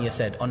 like Rania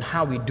said, on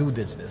how we do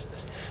this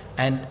business.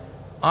 And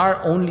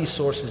our only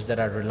sources that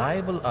are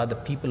reliable are the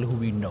people who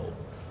we know,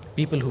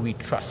 people who we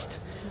trust,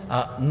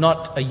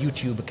 not a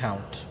YouTube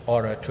account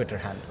or a Twitter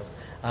handle.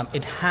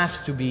 It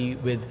has to be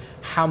with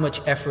how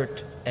much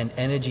effort and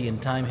energy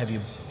and time have you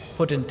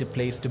put into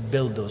place to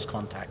build those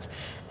contacts.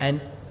 And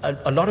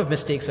a lot of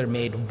mistakes are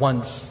made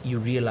once you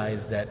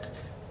realize that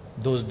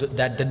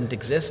that didn't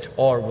exist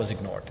or was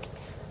ignored.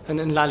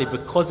 And Lali,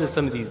 because of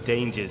some of these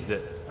dangers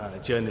that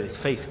journalists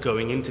face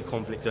going into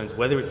conflict zones,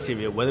 whether it's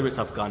Syria, whether it's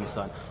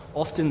Afghanistan,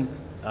 often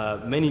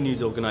many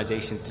news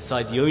organizations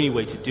decide the only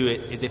way to do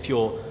it is if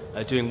you're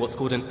doing what's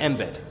called an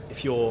embed.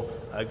 If you're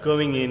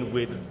going in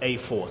with a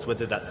force,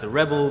 whether that's the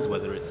rebels,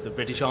 whether it's the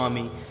British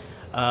Army,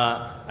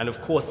 and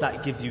of course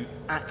that gives you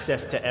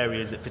access to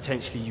areas that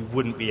potentially you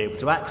wouldn't be able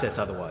to access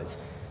otherwise.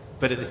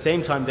 But at the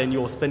same time, then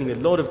you're spending a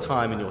lot of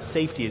time and your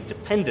safety is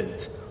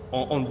dependent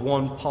on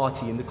one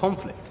party in the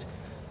conflict.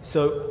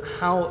 So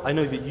how, I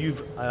know that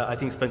you've, I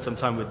think, spent some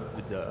time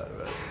with the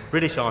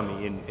British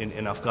Army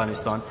in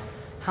Afghanistan.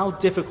 How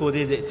difficult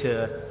is it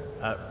to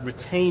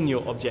retain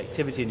your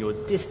objectivity and your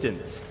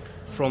distance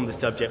from the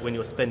subject when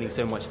you're spending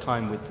so much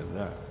time with them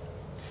there?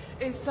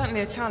 It's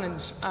certainly a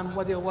challenge,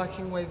 whether you're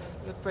working with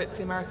the Brits,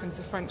 the Americans,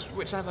 the French,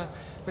 whichever,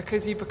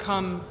 because you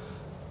become,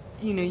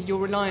 you're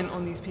reliant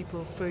on these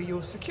people for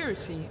your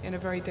security in a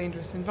very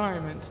dangerous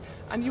environment.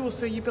 And you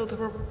build up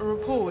a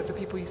rapport with the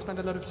people you spend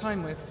a lot of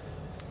time with.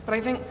 But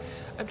I think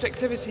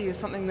objectivity is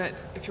something that,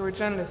 if you're a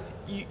journalist,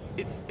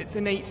 it's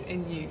innate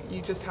in you.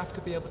 You just have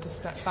to be able to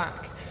step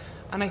back.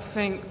 And I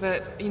think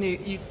that,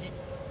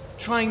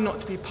 trying not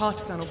to be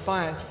partisan or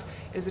biased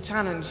is a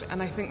challenge,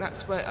 and I think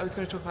that's where I was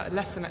going to talk about a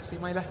lesson. Actually,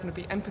 my lesson would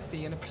be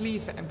empathy and a plea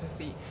for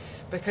empathy,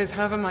 because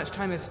however much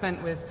time I've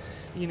spent with,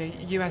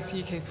 US,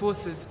 UK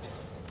forces,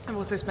 I've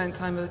also spent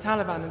time with the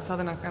Taliban in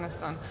southern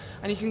Afghanistan,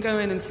 and you can go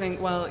in and think,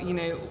 well,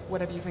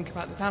 whatever you think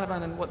about the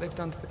Taliban and what they've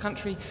done to the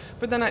country,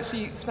 but then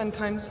actually spend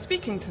time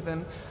speaking to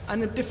them,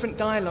 and a different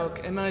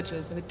dialogue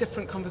emerges, and a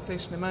different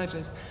conversation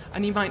emerges,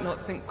 and you might not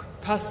think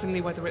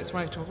personally whether it's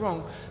right or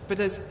wrong, but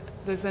there's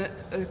a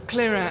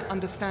clearer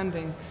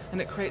understanding,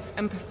 and it creates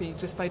empathy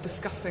just by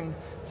discussing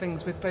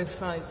things with both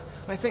sides.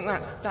 And I think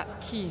that's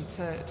key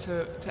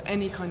to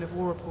any kind of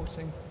war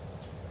reporting.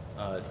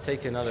 Let's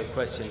take another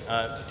question.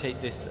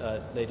 Take this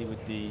lady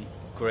with the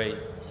grey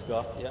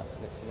scarf. Yeah,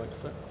 next to the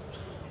microphone.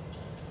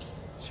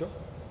 Sure.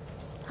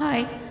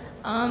 Hi.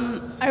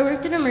 I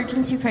worked in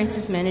emergency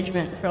crisis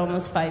management for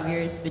almost 5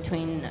 years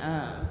between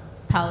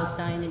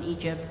Palestine and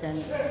Egypt and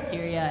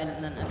Syria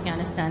and then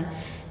Afghanistan.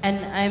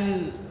 And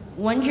I'm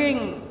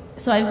wondering,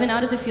 so I've been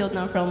out of the field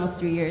now for almost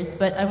 3 years,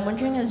 but I'm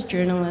wondering as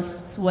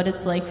journalists what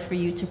it's like for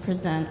you to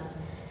present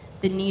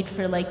the need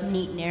for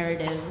neat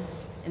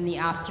narratives in the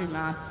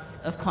aftermath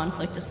of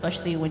conflict,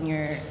 especially when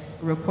you're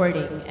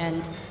reporting,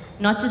 and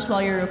not just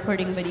while you're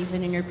reporting, but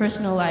even in your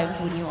personal lives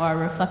when you are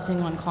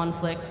reflecting on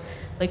conflict.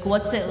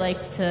 What's it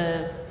like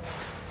to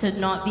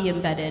not be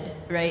embedded,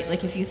 right?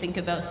 If you think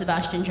about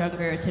Sebastian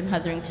Junger or Tim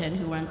Hetherington,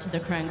 who went to the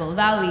Korangal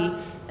Valley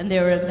and they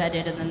were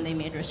embedded and then they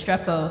made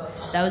Restrepo,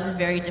 that was a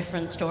very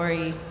different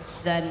story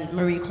than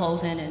Marie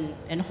Colvin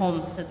and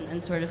Holmes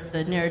and sort of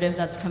the narrative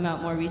that's come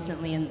out more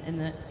recently in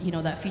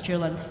the that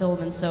feature-length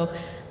film. And so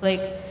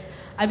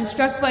I'm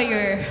struck by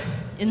your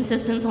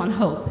insistence on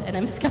hope, and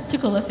I'm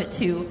skeptical of it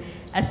too,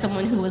 as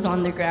someone who was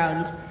on the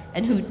ground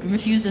and who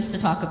refuses to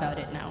talk about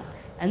it now.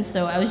 And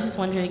so I was just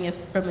wondering if,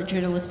 from a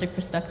journalistic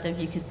perspective,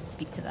 you could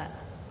speak to that.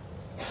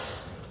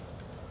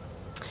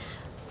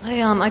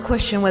 I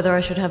question whether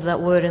I should have that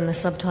word in the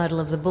subtitle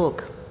of the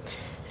book.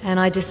 And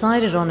I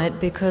decided on it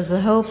because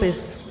the hope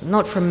is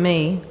not from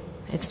me.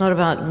 It's not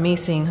about me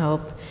seeing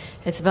hope.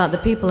 It's about the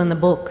people in the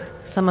book,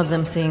 some of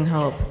them seeing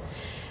hope.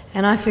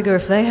 And I figure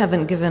if they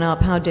haven't given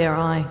up, how dare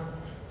I?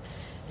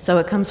 So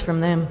it comes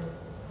from them.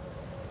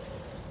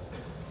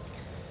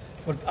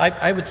 Well,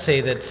 I would say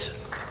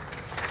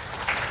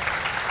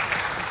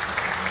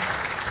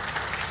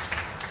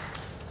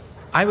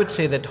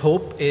that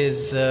hope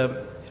is,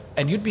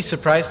 and you'd be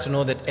surprised to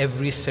know that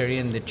every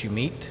Syrian that you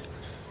meet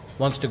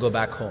wants to go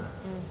back home.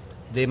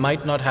 They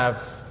might not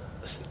have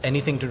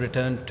anything to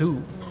return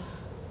to,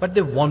 but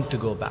they want to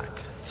go back.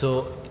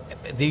 So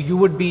you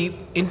would be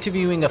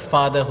interviewing a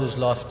father who's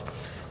lost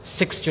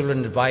 6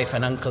 children, a wife,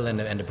 an uncle, and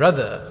a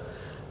brother,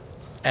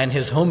 and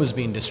his home is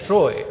being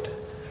destroyed.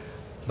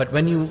 But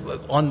when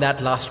you, on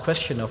that last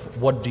question of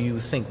what do you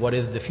think, what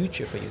is the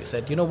future for you, you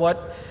said, you know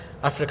what,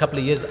 after a couple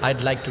of years,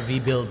 I'd like to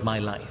rebuild my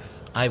life.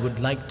 I would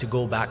like to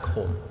go back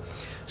home.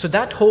 So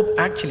that hope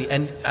actually,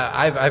 and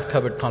I've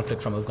covered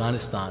conflict from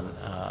Afghanistan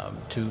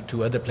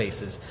to other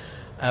places,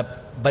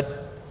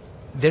 but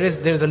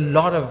there's a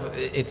lot of,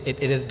 it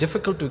is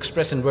difficult to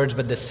express in words,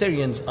 but the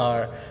Syrians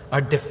are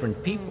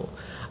different people.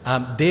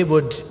 They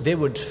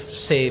would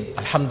say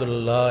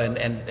Alhamdulillah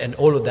and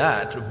all of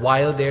that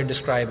while they're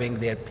describing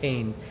their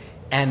pain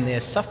and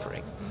their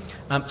suffering.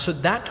 So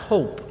that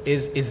hope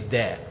is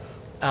there.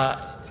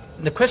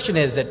 The question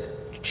is that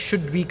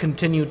should we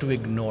continue to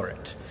ignore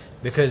it?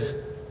 Because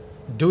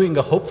doing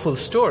a hopeful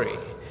story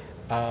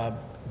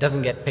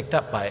doesn't get picked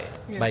up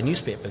by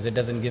newspapers. It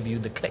doesn't give you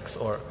the clicks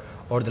or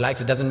the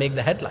likes. It doesn't make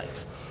the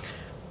headlines.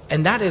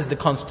 And that is the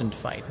constant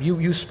fight.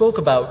 You spoke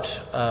about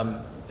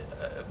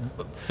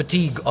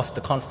fatigue of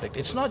the conflict.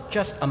 It's not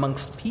just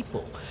amongst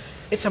people.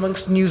 It's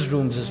amongst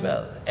newsrooms as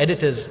well.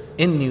 Editors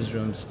in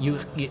newsrooms,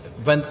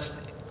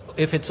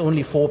 if it's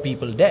only 4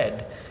 people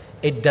dead,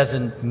 it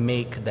doesn't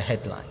make the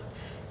headline.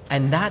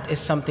 And that is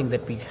something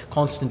that we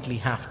constantly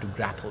have to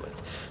grapple with.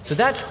 So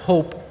that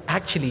hope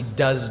actually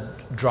does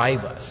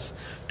drive us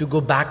to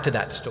go back to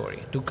that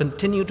story, to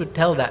continue to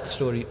tell that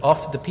story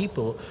of the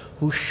people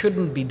who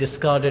shouldn't be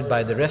discarded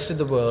by the rest of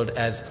the world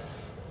as,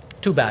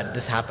 too bad,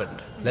 this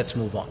happened, let's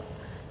move on.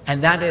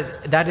 And that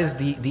is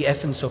the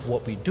essence of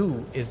what we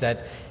do, is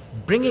that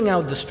bringing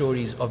out the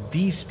stories of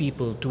these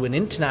people to an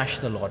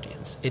international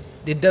audience,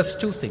 it does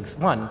 2 things.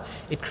 One,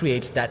 it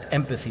creates that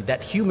empathy,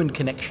 that human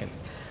connection.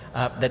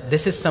 That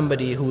this is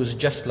somebody who is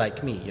just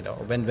like me. You know,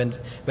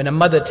 when a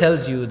mother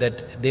tells you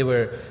that they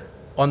were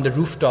on the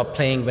rooftop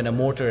playing when a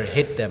mortar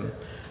hit them,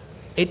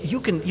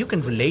 you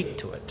can relate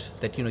to it.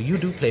 That you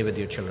do play with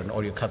your children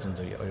or your cousins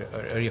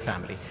or your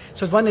family.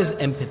 So one is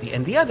empathy,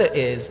 and the other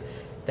is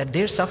that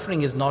their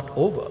suffering is not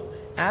over.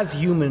 As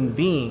human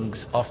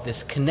beings of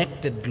this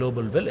connected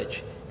global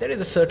village, there is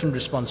a certain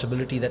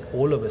responsibility that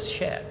all of us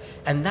share.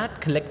 And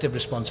that collective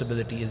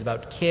responsibility is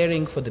about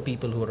caring for the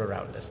people who are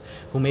around us,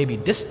 who may be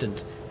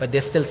distant, but they're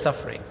still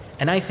suffering.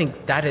 And I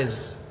think that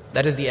is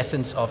the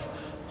essence of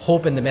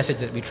hope and the message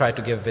that we try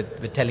to give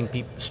with telling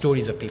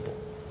stories of people.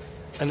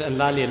 And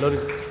Lali, a lot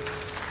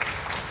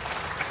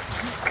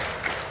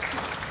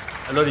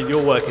of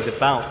your work is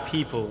about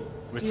people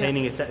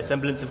retaining a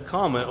semblance of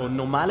calm or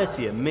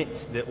normality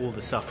amidst all the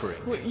suffering.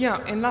 Well,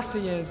 yeah, in latter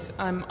years,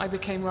 I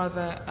became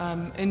rather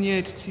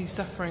inured to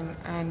suffering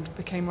and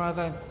became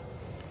rather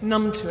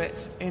numb to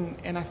it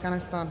in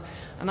Afghanistan.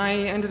 And I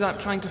ended up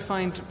trying to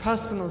find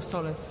personal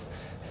solace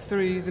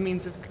through the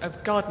means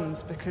of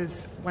gardens,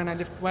 because where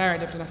I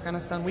lived in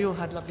Afghanistan, we all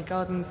had lovely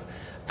gardens,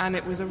 and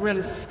it was a real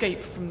escape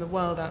from the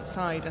world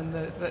outside and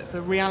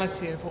the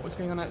reality of what was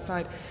going on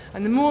outside.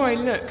 And the more I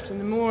looked and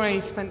the more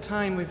I spent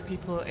time with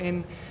people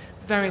in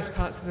various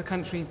parts of the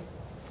country,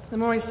 the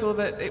more I saw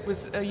that it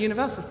was a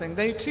universal thing.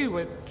 They too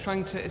were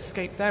trying to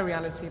escape their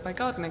reality by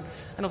gardening.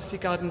 And obviously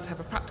gardens have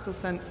a practical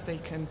sense. They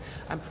can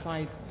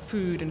provide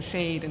food and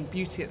shade and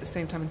beauty at the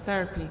same time in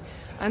therapy.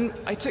 And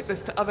I took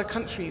this to other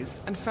countries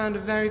and found a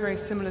very, very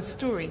similar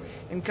story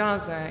in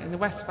Gaza, in the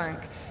West Bank,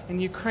 in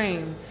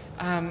Ukraine.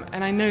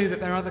 And I know that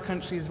there are other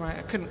countries where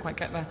I couldn't quite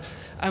get there,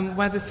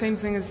 where the same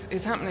thing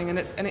is happening. And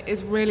it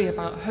is really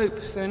about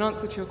hope. So in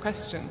answer to your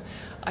question,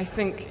 I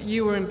think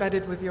you were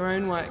embedded with your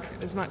own work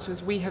as much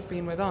as we have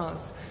been with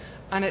ours.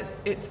 And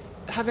it's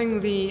having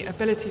the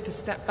ability to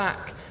step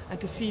back and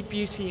to see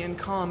beauty and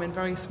calm in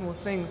very small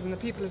things. And the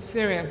people of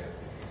Syria,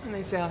 and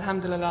they say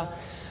Alhamdulillah,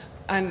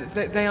 and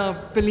that they are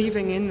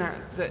believing in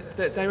that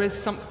there is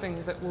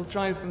something that will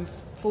drive them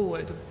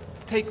forward,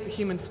 take the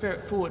human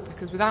spirit forward,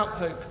 because without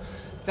hope,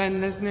 then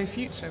there's no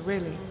future,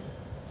 really.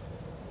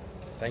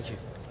 Thank you.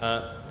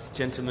 This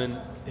gentleman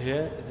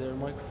here, is there a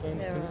microphone?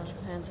 There are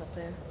hands up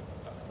there.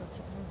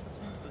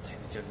 We'll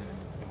take the gentleman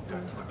and we'll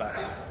go to the back.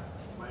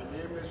 My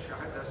name is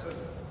Shahid Hassan.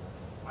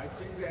 I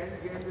think the end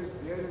game is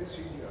there in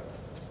Syria.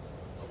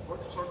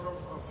 What sort of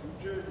a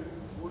future do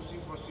you foresee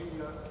for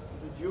Syria in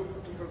the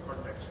geopolitical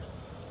context?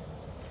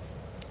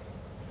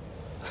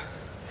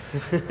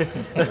 Okay.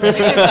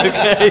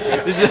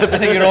 I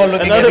think you're all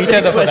looking at each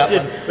other for that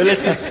one. But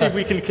let's see if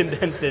we can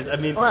condense this. I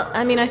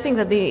think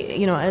that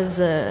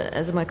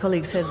as my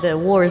colleague said, the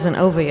war isn't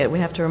over yet. We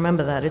have to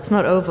remember that it's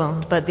not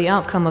over, but the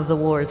outcome of the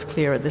war is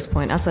clear at this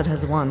point. Assad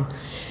has won.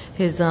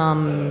 He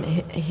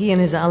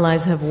and his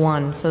allies have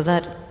won, so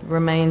that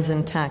remains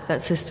intact.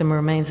 That system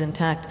remains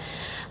intact.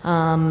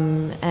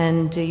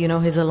 and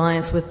his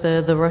alliance with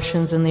the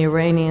Russians and the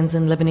Iranians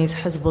and Lebanese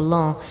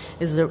Hezbollah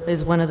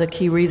is one of the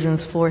key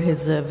reasons for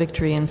his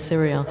victory in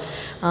Syria.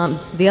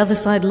 The other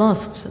side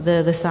lost.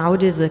 The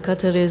Saudis, the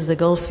Qataris, the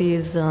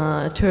Gulfis,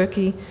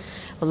 Turkey,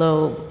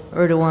 although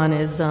Erdogan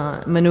is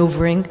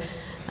maneuvering.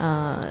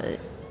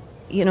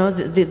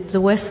 The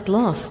West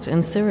lost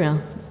in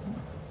Syria.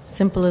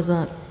 Simple as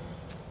that.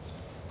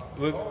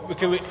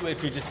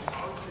 If we just,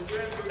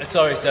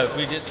 sorry, sir, if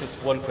we just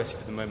one question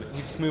for the moment.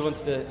 We just move on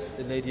to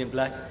the lady in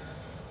black.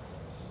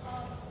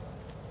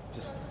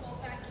 First of all,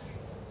 thank you.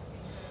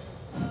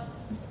 I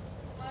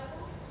want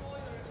to draw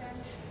your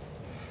attention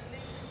to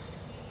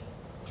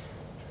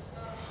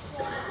the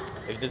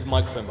link If there's a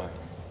microphone by.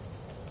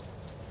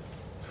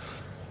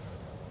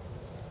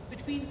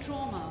 between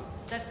trauma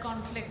that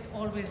conflict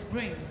always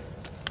brings,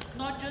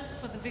 not just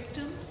for the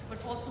victims, but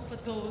also for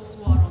those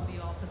who are on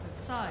the opposite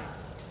side.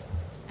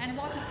 And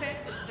what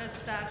effect does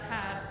that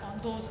have on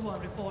those who are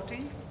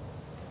reporting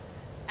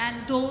and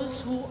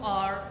those who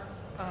are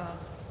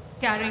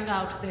carrying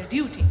out their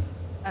duty,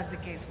 as the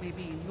case may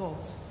be in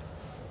yours?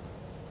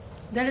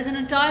 There is an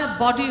entire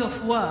body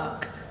of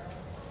work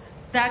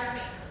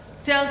that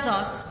tells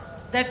us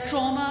that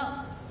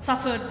trauma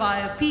suffered by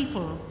a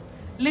people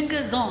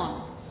lingers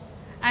on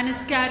and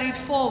is carried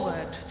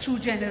forward through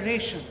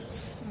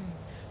generations.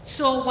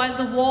 So while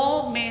the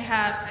war may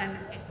have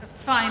a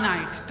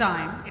finite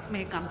time, it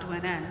may come to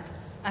an end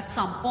at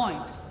some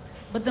point,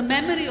 but the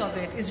memory of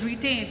it is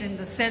retained in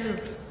the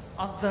cells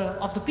of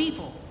the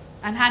people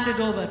and handed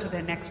over to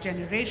their next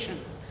generation.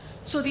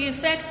 So the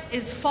effect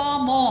is far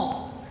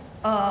more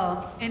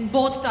in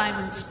both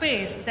time and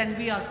space than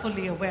we are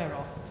fully aware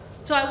of.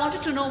 So I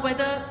wanted to know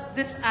whether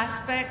this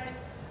aspect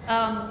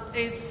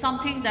is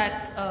something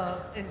that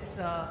is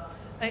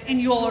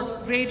in your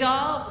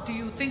radar. Do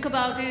you think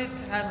about it?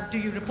 Do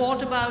you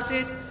report about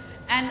it?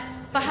 And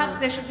perhaps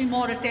there should be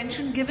more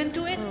attention given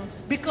to it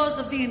because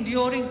of the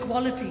enduring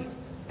quality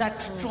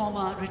that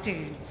trauma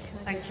retains.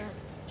 Thank you.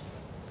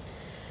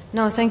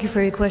 No, thank you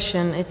for your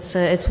question.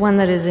 It's one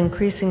that is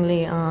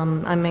increasingly,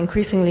 I'm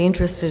increasingly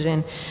interested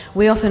in.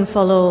 We often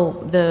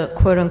follow the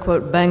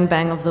quote-unquote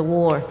bang-bang of the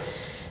war,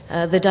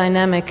 the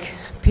dynamic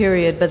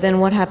period, but then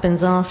what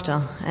happens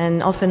after?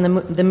 And often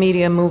the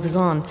media moves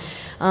on.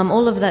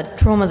 All of that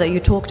trauma that you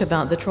talked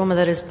about, the trauma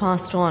that is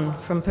passed on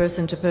from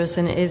person to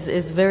person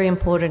is very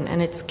important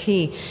and it's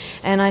key.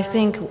 And I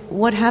think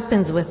what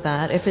happens with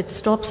that, if it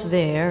stops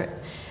there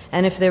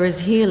and if there is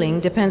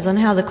healing, depends on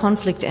how the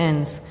conflict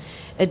ends.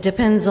 It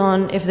depends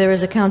on if there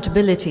is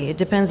accountability. It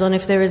depends on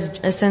if there is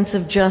a sense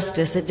of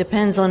justice. It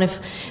depends on if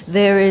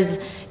there is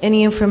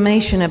any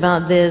information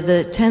about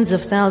the tens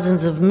of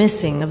thousands of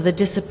missing, of the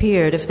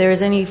disappeared, if there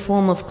is any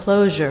form of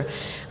closure.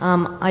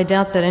 I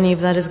doubt that any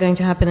of that is going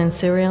to happen in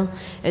Syria.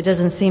 It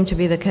doesn't seem to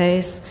be the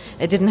case.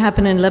 It didn't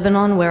happen in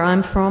Lebanon, where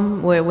I'm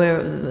from,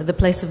 where the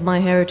place of my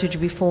heritage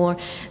before.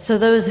 So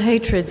those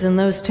hatreds and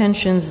those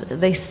tensions,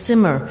 they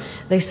simmer.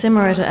 They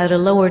simmer at a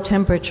lower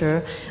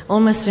temperature,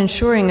 almost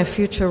ensuring a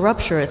future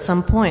rupture at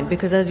some point,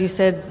 because as you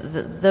said,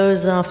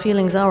 those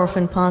feelings are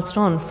often passed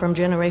on from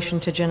generation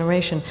to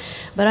generation.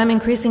 But I'm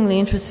increasingly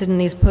interested in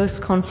these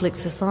post-conflict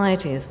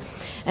societies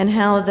and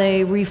how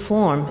they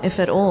reform, if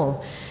at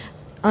all.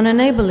 On a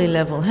neighborly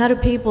level, how do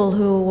people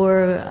who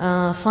were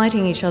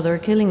fighting each other,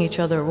 killing each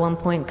other at one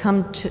point,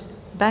 come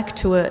back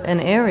to an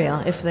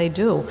area, if they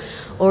do?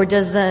 Or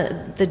does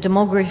the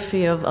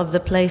demography of the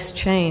place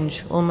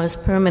change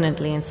almost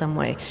permanently in some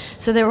way?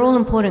 So they're all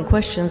important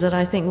questions that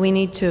I think we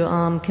need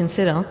to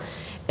consider,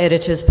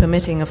 editors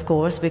permitting, of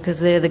course, because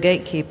they're the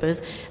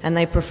gatekeepers and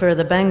they prefer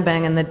the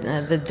bang-bang and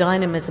the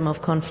dynamism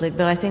of conflict.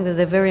 But I think that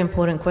they're very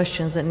important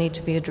questions that need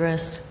to be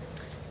addressed.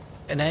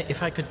 And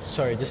if I could,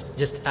 sorry,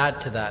 just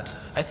add to that.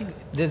 I think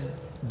there's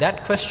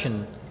that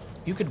question,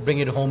 you could bring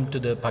it home to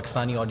the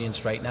Pakistani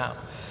audience right now.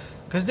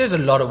 Because there's a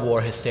lot of war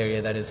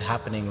hysteria that is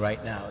happening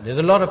right now. There's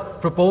a lot of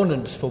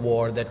proponents for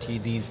war, that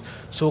these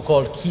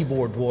so-called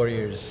keyboard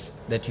warriors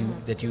that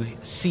you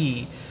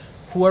see,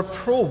 who are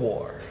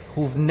pro-war,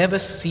 who've never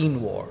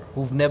seen war,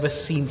 who've never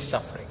seen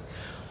suffering,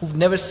 who've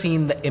never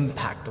seen the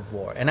impact of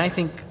war. And I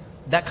think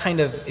that kind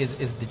of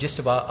is the gist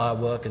of our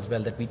work as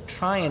well, that we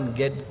try and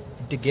get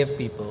to give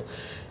people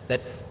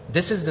that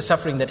this is the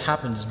suffering that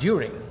happens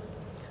during,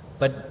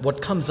 but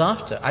what comes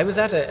after. I was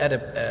at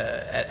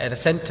a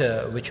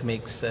center which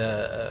makes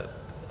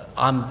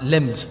armed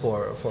limbs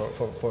for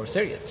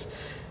Syrians.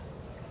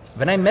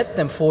 When I met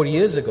them 4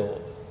 years ago,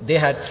 they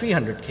had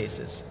 300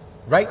 cases.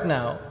 Right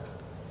now,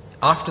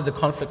 after the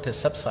conflict has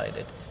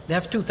subsided, they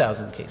have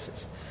 2,000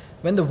 cases.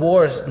 When the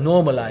war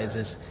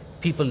normalizes,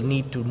 people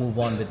need to move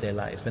on with their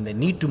lives. When they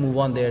need to move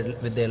on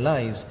with their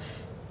lives,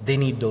 they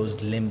need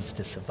those limbs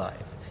to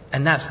survive.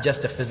 And that's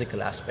just a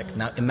physical aspect.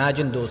 Now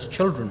imagine those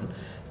children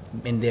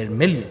in their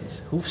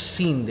millions who've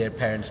seen their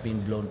parents being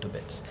blown to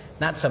bits.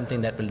 That's something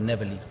that will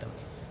never leave them.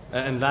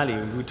 And Lali,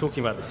 we're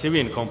talking about the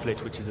Syrian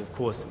conflict, which has of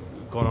course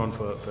gone on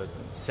for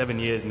 7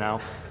 years now.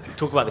 We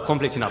talk about the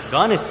conflict in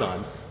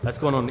Afghanistan. that's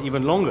gone on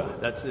even longer.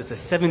 It's a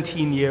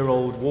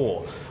 17-year-old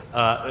war.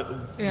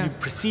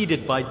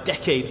 Preceded by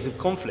decades of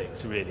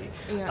conflict, really.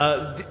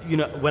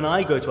 When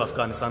I go to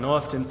Afghanistan, I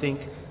often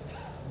think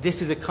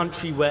this is a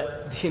country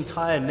where the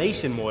entire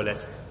nation, more or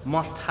less,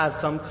 must have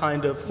some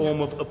kind of form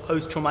of a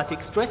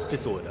post-traumatic stress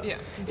disorder. Yeah.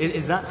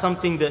 Is that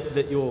something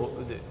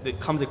that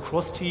comes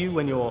across to you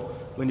when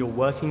you're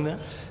working there?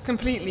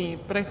 Completely,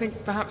 but I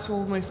think perhaps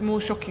almost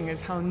more shocking is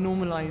how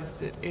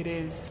normalized it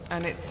is,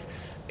 and it's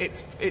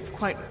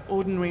quite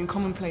ordinary and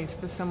commonplace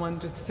for someone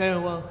just to say,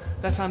 oh, well,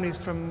 their family's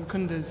from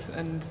Kunduz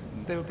and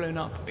they were blown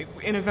up,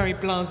 in a very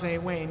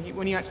blasé way. And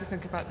when you actually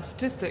think about the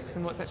statistics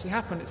and what's actually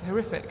happened, it's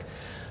horrific.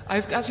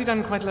 I've actually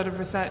done quite a lot of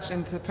research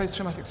into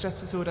post-traumatic stress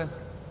disorder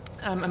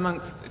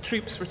amongst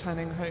troops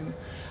returning home.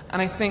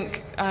 And I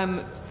think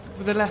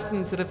the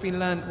lessons that have been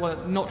learned, well,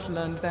 not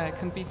learned there,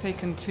 can be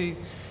taken to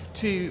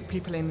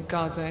people in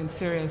Gaza and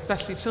Syria,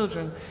 especially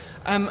children.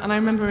 And I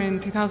remember in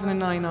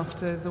 2009,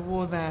 after the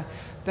war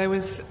there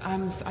was,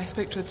 I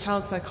spoke to a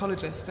child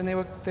psychologist, and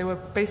they were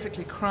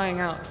basically crying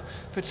out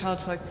for child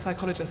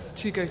psychologists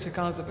to go to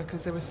Gaza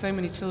because there were so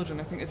many children.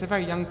 I think it's a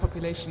very young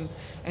population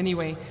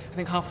anyway. I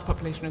think half the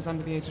population is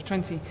under the age of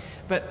 20.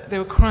 But they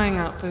were crying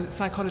out for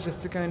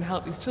psychologists to go and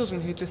help these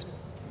children who'd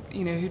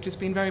just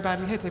been very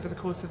badly hit over the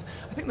course of,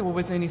 I think the war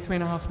was only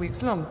 3.5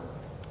 weeks long.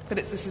 But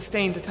it's a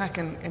sustained attack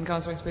in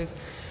Gaza, I suppose.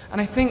 And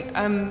I think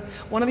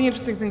one of the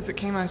interesting things that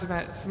came out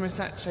about some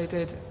research I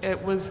did, it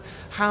was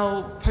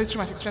how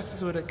post-traumatic stress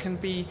disorder can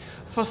be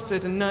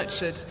fostered and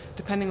nurtured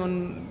depending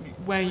on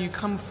where you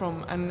come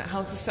from and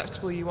how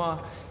susceptible you are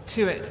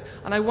to it.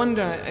 And I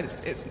wonder,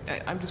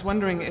 I'm just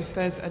wondering if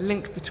there's a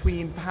link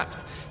between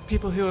perhaps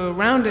people who are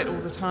around it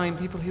all the time,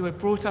 people who are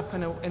brought up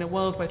in a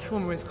world where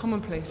trauma is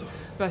commonplace,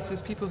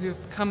 versus people who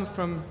have come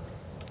from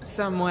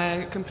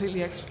somewhere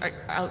completely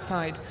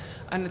outside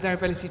and their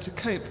ability to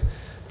cope.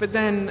 But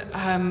then,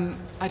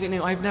 I don't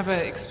know, I've never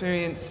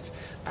experienced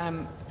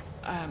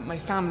my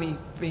family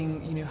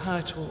being,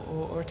 hurt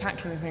or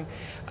attacked or anything.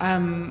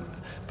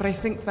 But I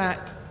think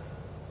that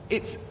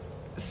it's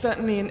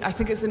certainly, I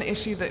think it's an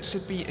issue that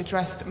should be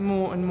addressed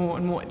more and more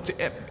and more.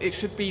 It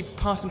should be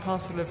part and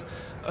parcel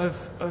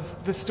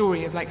of the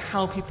story of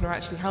how people are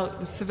actually, how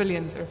the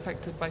civilians are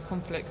affected by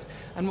conflict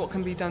and what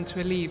can be done to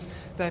relieve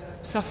their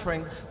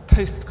suffering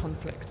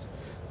post-conflict.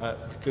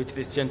 Go to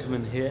this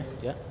gentleman here.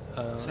 Yeah.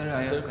 Sorry,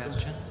 I have a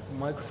question.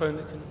 Microphone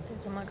that can.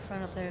 There's a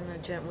microphone up there in the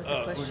gent with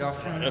a question. Good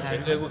afternoon.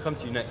 Okay, we'll come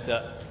to you next.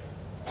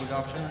 Good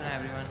afternoon,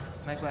 everyone.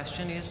 My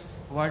question is,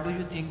 why do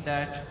you think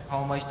that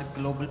how much the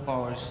global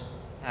powers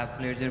have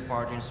played their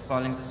part in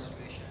spoiling the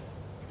situation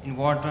in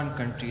war-torn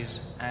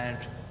countries, and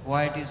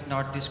why it is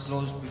not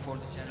disclosed before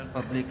the general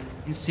public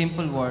in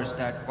simple words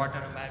that what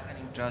are American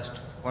interests,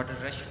 what are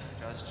Russian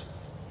interests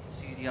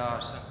in Syria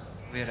or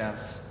somewhere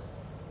else?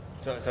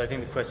 So I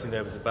think the question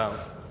there was about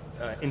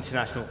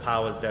international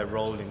powers, their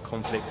role in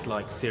conflicts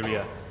like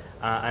Syria,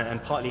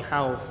 and partly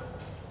how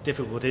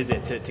difficult is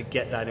it to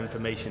get that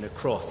information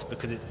across,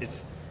 because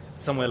it's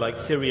somewhere like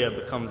Syria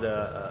becomes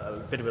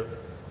a bit of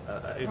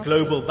a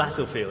global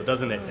battlefield,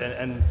 doesn't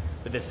it?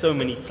 But there's so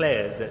many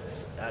players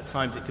that at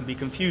times it can be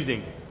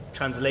confusing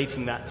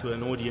translating that to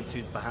an audience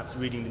who's perhaps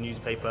reading the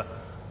newspaper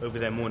over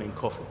their morning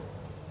coffee.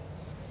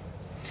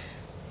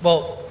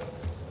 Well,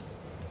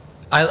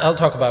 I'll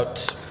talk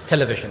about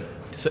television.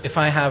 So if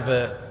I have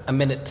a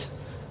minute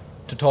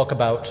to talk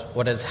about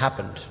what has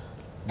happened,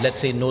 let's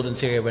say in northern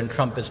Syria when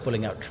Trump is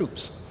pulling out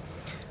troops,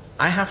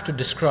 I have to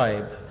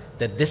describe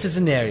that this is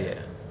an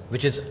area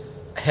which is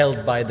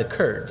held by the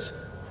Kurds,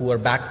 who are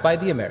backed by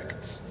the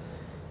Americans,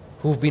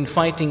 who've been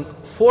fighting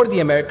for the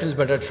Americans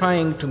but are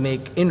trying to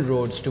make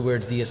inroads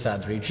towards the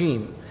Assad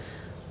regime,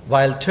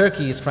 while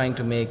Turkey is trying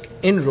to make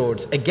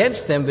inroads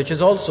against them, which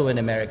is also an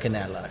American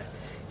ally,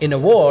 in a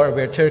war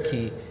where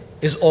Turkey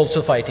is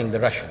also fighting the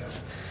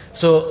Russians.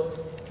 So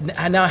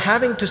now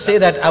having to say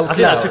that out loud...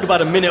 That took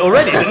about a minute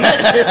already, didn't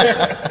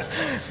it?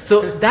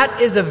 So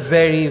that is a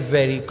very,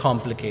 very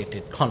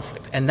complicated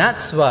conflict. And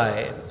that's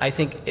why I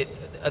think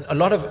a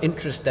lot of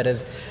interest that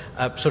has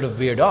sort of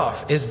veered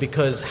off is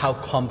because how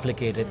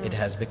complicated it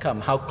has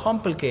become, how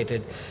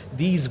complicated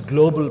these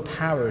global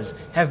powers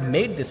have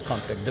made this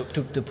conflict.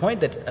 The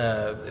point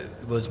that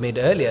was made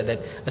earlier,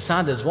 that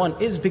Assad has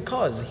won, is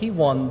because he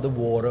won the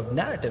war of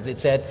narratives. It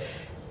said,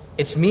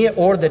 it's me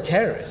or the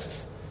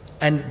terrorists.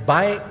 And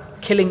by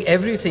killing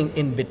everything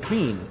in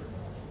between,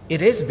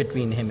 it is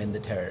between him and the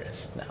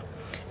terrorists now,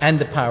 and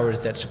the powers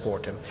that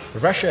support him.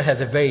 Russia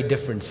has a very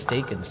different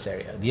stake in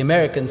Syria. The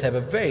Americans have a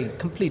very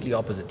completely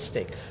opposite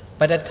stake.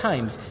 But at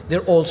times,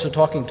 they're also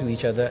talking to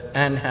each other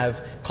and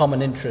have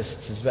common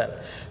interests as well.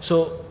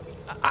 So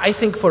I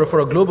think for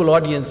a global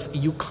audience,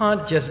 you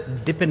can't just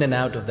dip in and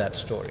out of that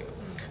story.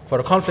 For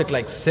a conflict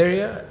like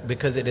Syria,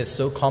 because it is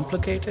so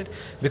complicated,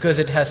 because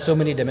it has so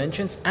many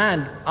dimensions,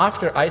 and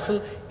after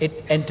ISIL,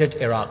 it entered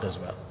Iraq as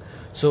well.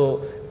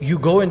 So you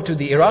go into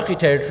the Iraqi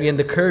territory and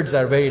the Kurds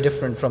are very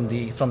different from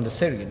the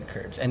Syrian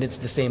Kurds, and it's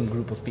the same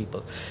group of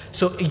people.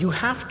 So you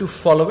have to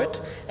follow it,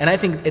 and I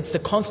think it's the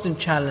constant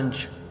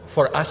challenge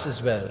for us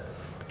as well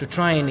to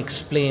try and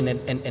explain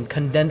and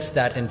condense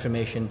that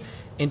information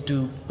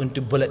into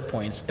bullet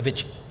points,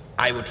 which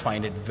I would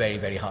find it very,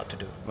 very hard to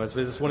do. Well, I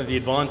suppose it's one of the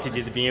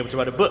advantages of being able to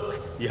write a book.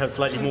 You have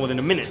slightly more than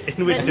a minute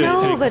in which to no,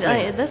 explain. but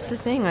that's the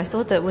thing. I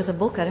thought that with a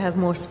book I'd have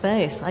more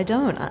space. I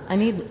don't. I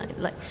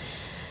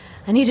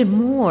needed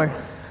more.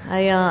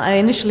 I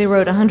initially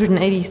wrote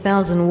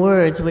 180,000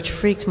 words, which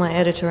freaked my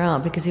editor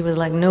out because he was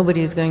like,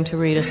 nobody's going to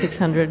read a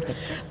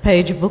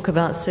 600-page book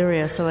about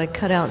Syria. So I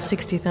cut out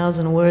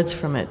 60,000 words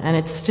from it, and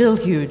it's still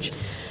huge,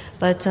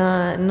 but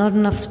not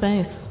enough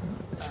space.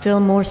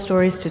 Still more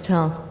stories to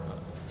tell.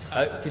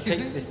 Could you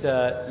take this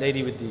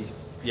lady with the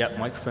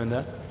microphone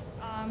there?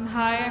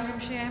 Hi, I'm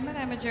Rumshi Ahmed.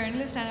 I'm a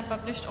journalist and a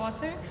published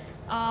author.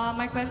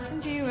 My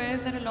question to you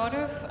is that a lot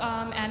of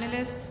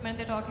analysts, when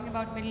they're talking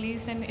about Middle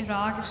East and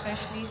Iraq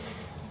especially,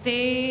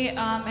 they,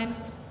 and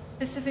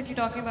specifically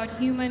talking about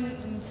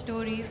human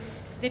stories,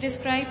 they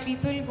describe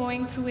people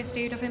going through a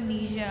state of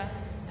amnesia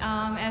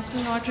as to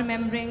not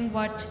remembering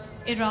what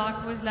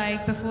Iraq was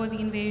like before the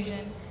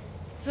invasion.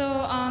 So,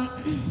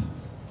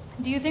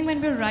 do you think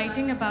when we're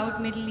writing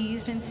about Middle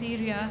East and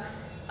Syria,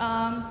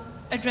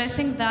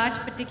 addressing that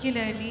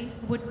particularly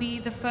would be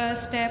the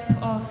first step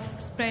of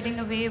spreading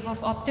a wave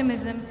of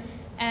optimism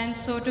and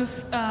sort of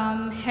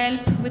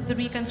help with the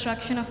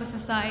reconstruction of a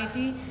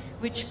society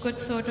which could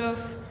sort of,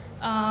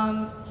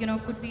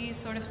 could be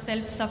sort of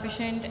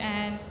self-sufficient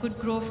and could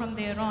grow from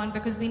there on,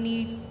 because we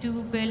need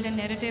to build a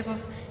narrative of,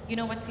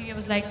 what Syria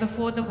was like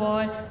before the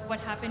war, what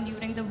happened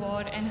during the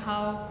war, and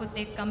how could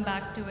they come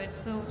back to it.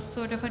 So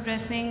sort of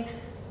addressing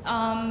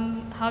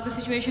how the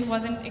situation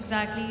wasn't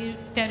exactly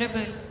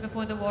terrible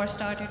before the war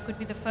started could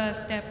be the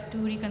first step to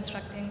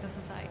reconstructing the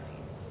society.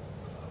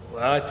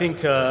 Well, I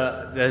think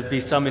there'd be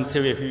some in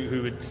Syria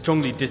who would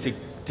strongly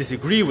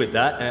disagree with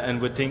that and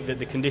would think that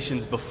the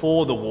conditions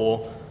before the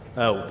war,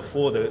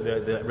 before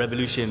the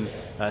revolution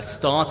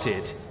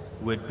started,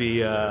 would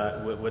be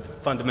were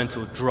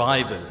fundamental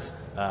drivers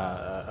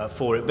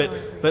for it.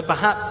 But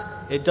perhaps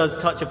it does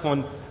touch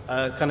upon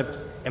kind of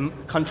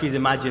countries'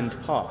 imagined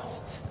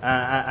pasts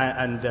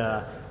and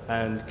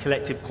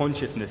collective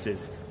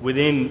consciousnesses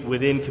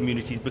within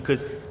communities,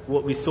 because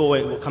what we saw,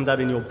 what comes out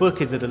in your book,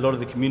 is that a lot of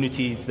the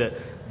communities that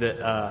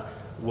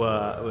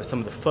were some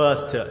of the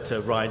first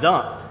to rise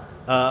up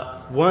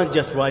weren't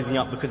just rising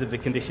up because of the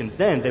conditions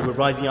then, they were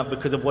rising up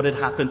because of what had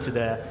happened to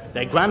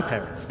their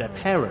grandparents, their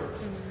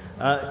parents.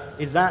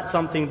 Is that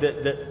something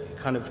that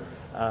kind of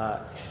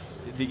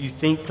that you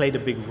think played a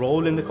big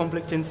role in the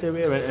conflict in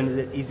Syria, and is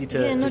it easy to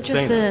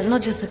explain?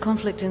 Not just the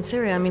conflict in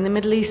Syria. I mean, the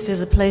Middle East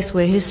is a place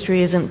where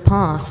history isn't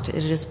past,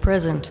 it is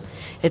present.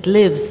 It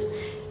lives,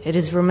 it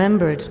is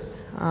remembered,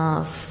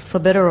 for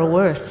better or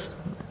worse,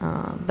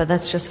 but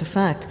that's just a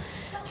fact.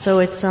 So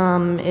it's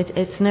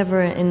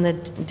never in the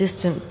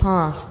distant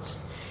past.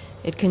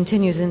 It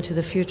continues into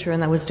the future,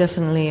 and that was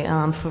definitely,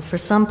 for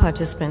some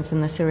participants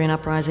in the Syrian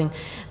uprising,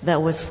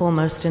 that was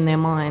foremost in their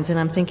minds. And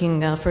I'm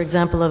thinking, for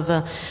example, of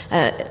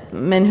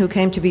men who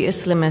came to be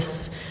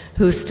Islamists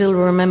who still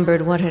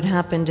remembered what had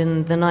happened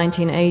in the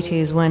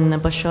 1980s when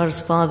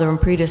Bashar's father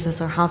and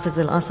predecessor, Hafiz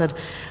al-Assad,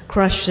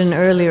 crushed an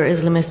earlier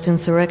Islamist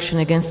insurrection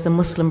against the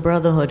Muslim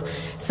Brotherhood.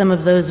 Some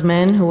of those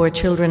men who were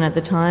children at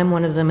the time,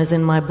 one of them is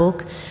in my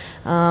book,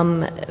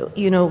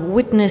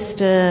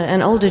 witnessed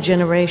an older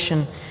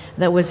generation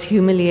that was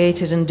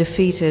humiliated and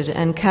defeated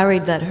and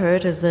carried that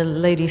hurt, as the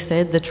lady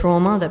said, the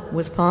trauma that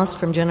was passed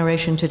from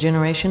generation to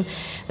generation.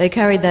 They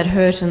carried that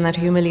hurt and that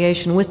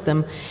humiliation with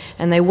them,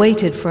 and they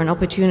waited for an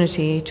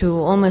opportunity to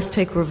almost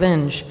take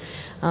revenge.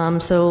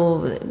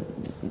 So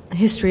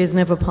history is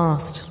never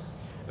past.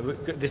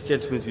 This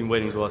gentleman's been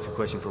waiting to ask a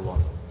question for a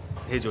while.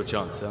 Here's your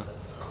chance, sir.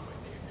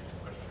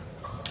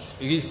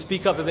 You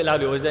speak up a bit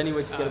louder, or is there any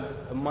way to get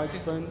a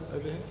microphone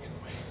over here?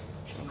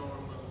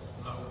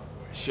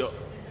 Sure.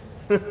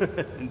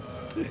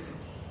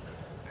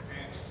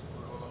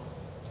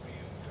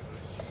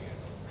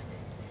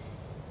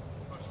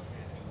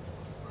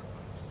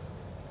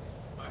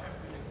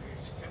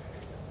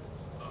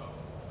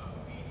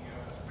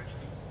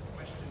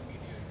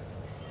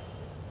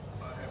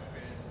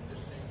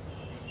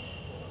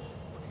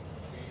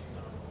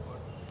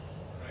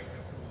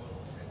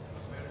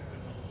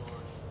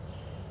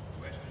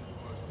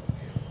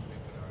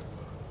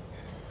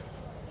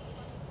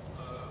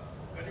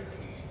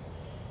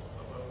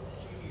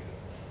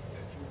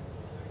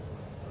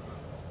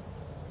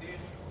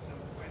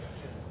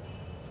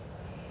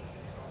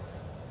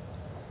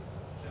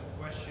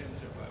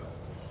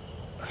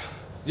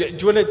 Do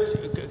you want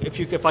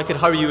to, if I could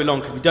hurry you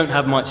along, because we don't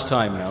have much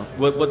time now.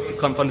 What's the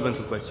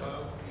fundamental question?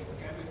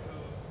 Chemical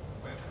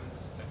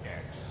weapons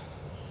attacks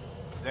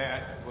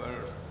that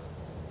were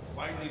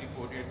widely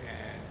reported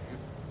and you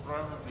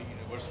probably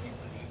universally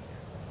believed.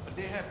 But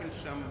there have been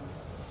some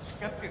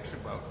skeptics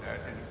about that,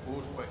 and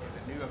reports by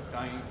the New York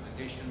Times,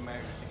 the Nation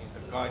magazine,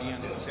 the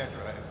Guardian, etc.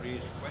 have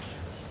raised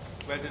questions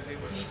whether they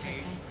were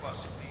staged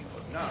possibly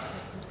or not.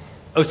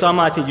 Osama,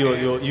 I think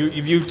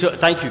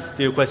thank you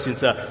for your question,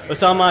 sir.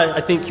 Osama,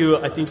 I think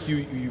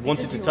you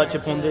wanted to touch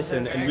upon this,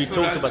 and we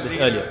talked about this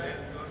earlier.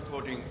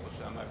 Quoting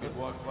Osama,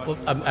 Well,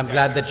 I'm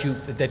glad that you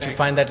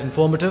find that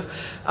informative.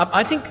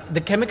 I think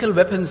the chemical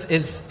weapons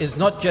is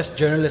not just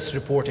journalists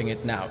reporting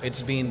it now.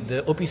 It's been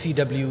the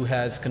OPCW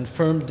has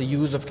confirmed the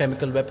use of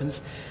chemical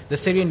weapons. The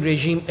Syrian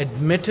regime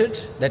admitted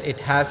that it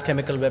has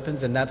chemical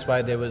weapons, and that's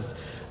why there was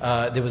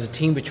a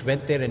team which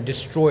went there and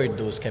destroyed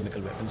those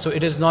chemical weapons. So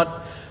it is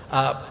not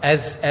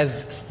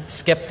as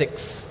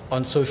skeptics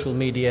on social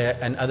media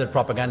and other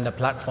propaganda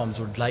platforms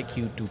would like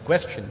you to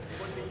question.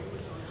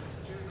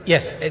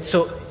 Yes,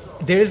 so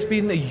there's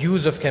been a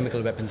use of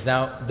chemical weapons.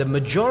 Now, the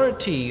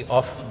majority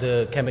of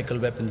the chemical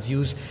weapons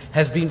use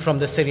has been from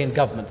the Syrian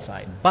government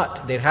side,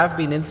 but there have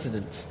been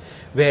incidents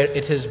where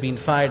it has been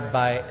fired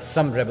by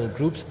some rebel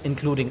groups,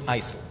 including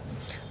ISIL.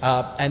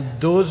 And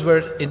those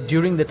were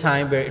during the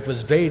time where it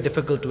was very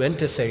difficult to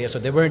enter Syria, so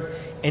there weren't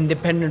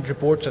independent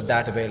reports of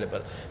that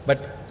available.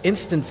 But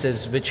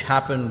instances which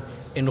happen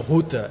in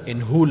Ghouta,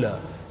 in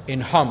Hula, in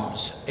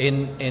Homs,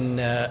 in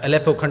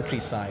Aleppo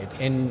countryside,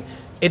 in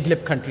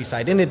Idlib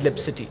countryside, in Idlib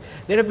city,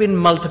 there have been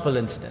multiple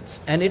incidents.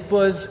 And it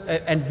was,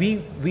 and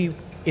we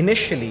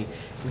initially,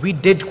 we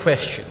did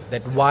question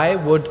that why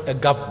would a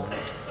government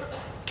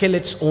kill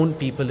its own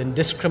people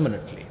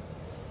indiscriminately?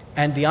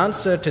 And the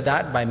answer to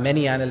that by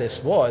many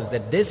analysts was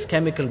that these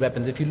chemical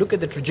weapons, if you look at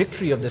the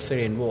trajectory of the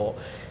Syrian war,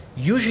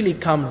 usually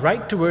come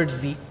right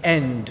towards the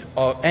end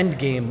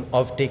game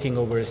of taking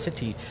over a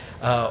city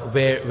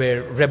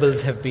where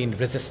rebels have been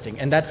resisting.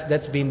 And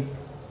that's been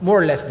more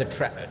or less the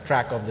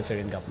track of the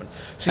Syrian government.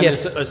 So and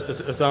yes,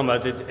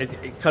 Osama,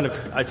 it kind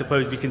of, I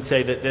suppose we can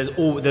say that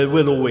there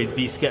will always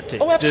be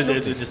skeptics,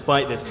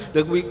 despite this.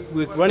 Look,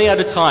 we're running out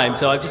of time,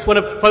 so I just want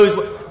to pose.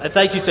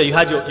 Thank you, sir. You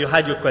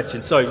had your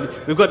question. Sorry,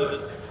 we've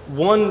got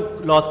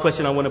one last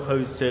question I want to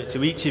pose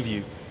to each of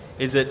you.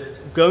 Is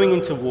that going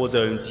into war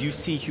zones, you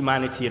see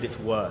humanity at its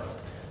worst.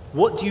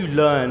 What do you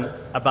learn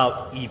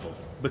about evil?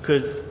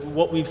 Because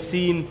what we've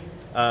seen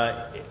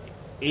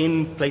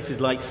in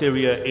places like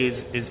Syria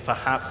is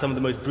perhaps some of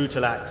the most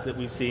brutal acts that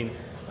we've seen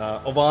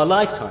of our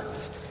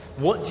lifetimes.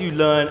 What do you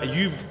learn?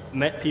 You've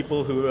met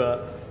people who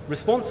are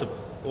responsible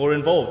or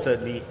involved,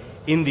 certainly,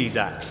 in these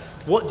acts.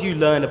 What do you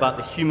learn about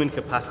the human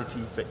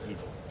capacity for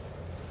evil?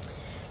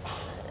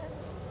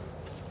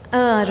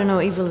 I don't know,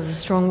 evil is a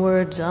strong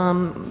word,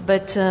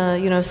 but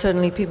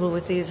certainly people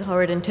with these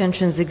horrid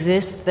intentions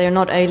exist. They're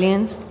not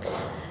aliens.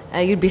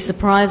 You'd be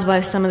surprised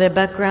by some of their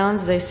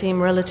backgrounds. They seem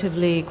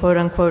relatively,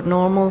 quote-unquote,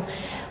 normal,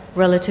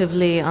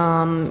 relatively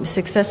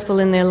successful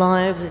in their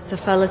lives. It's a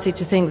fallacy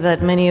to think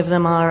that many of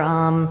them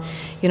are,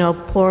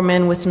 poor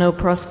men with no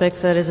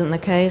prospects. That isn't the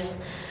case.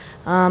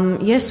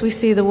 Yes, we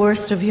see the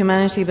worst of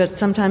humanity, but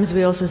sometimes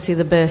we also see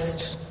the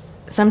best.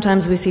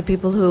 Sometimes we see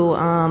people who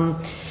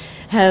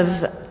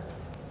have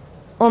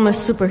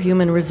almost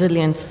superhuman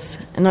resilience,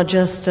 and not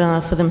just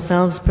for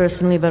themselves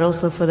personally, but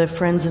also for their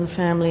friends and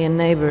family and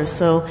neighbors.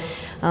 So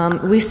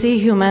we see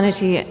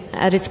humanity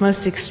at its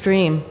most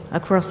extreme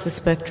across the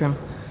spectrum.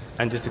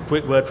 And just a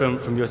quick word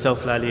from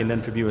yourself, Lali, and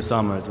then from you,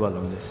 Osama, as well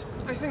on this.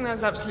 I think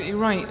that's absolutely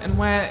right. And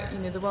where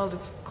the world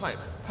is quite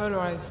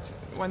polarized,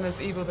 when there's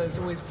evil, there's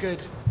always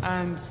good,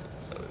 and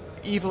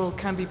evil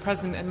can be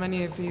present in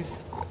many of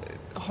these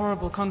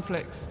horrible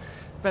conflicts.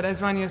 But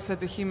as Rania said,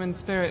 the human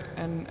spirit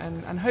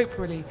and hope,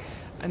 really,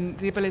 and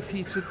the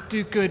ability to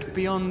do good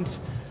beyond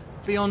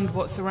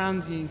what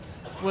surrounds you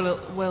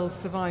will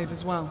survive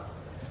as well.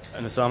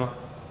 And Osama?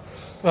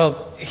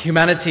 Well,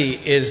 humanity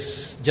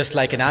is just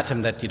like an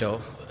atom that,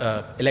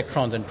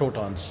 electrons and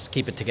protons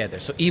keep it together.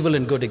 So evil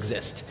and good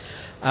exist.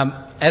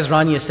 As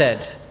Rania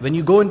said, when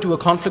you go into a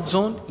conflict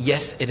zone,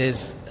 yes, it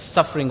is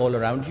suffering all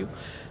around you,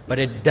 but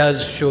it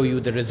does show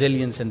you the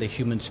resilience and the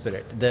human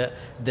spirit,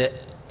 the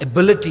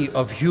ability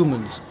of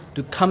humans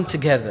to come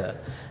together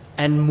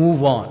and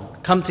move on,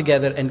 come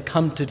together and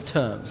come to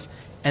terms,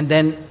 and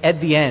then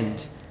at the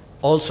end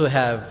also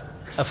have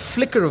a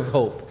flicker of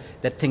hope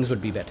that things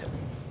would be better.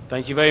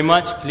 Thank you very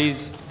much.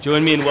 Please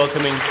join me in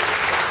welcoming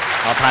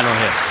our panel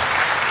here.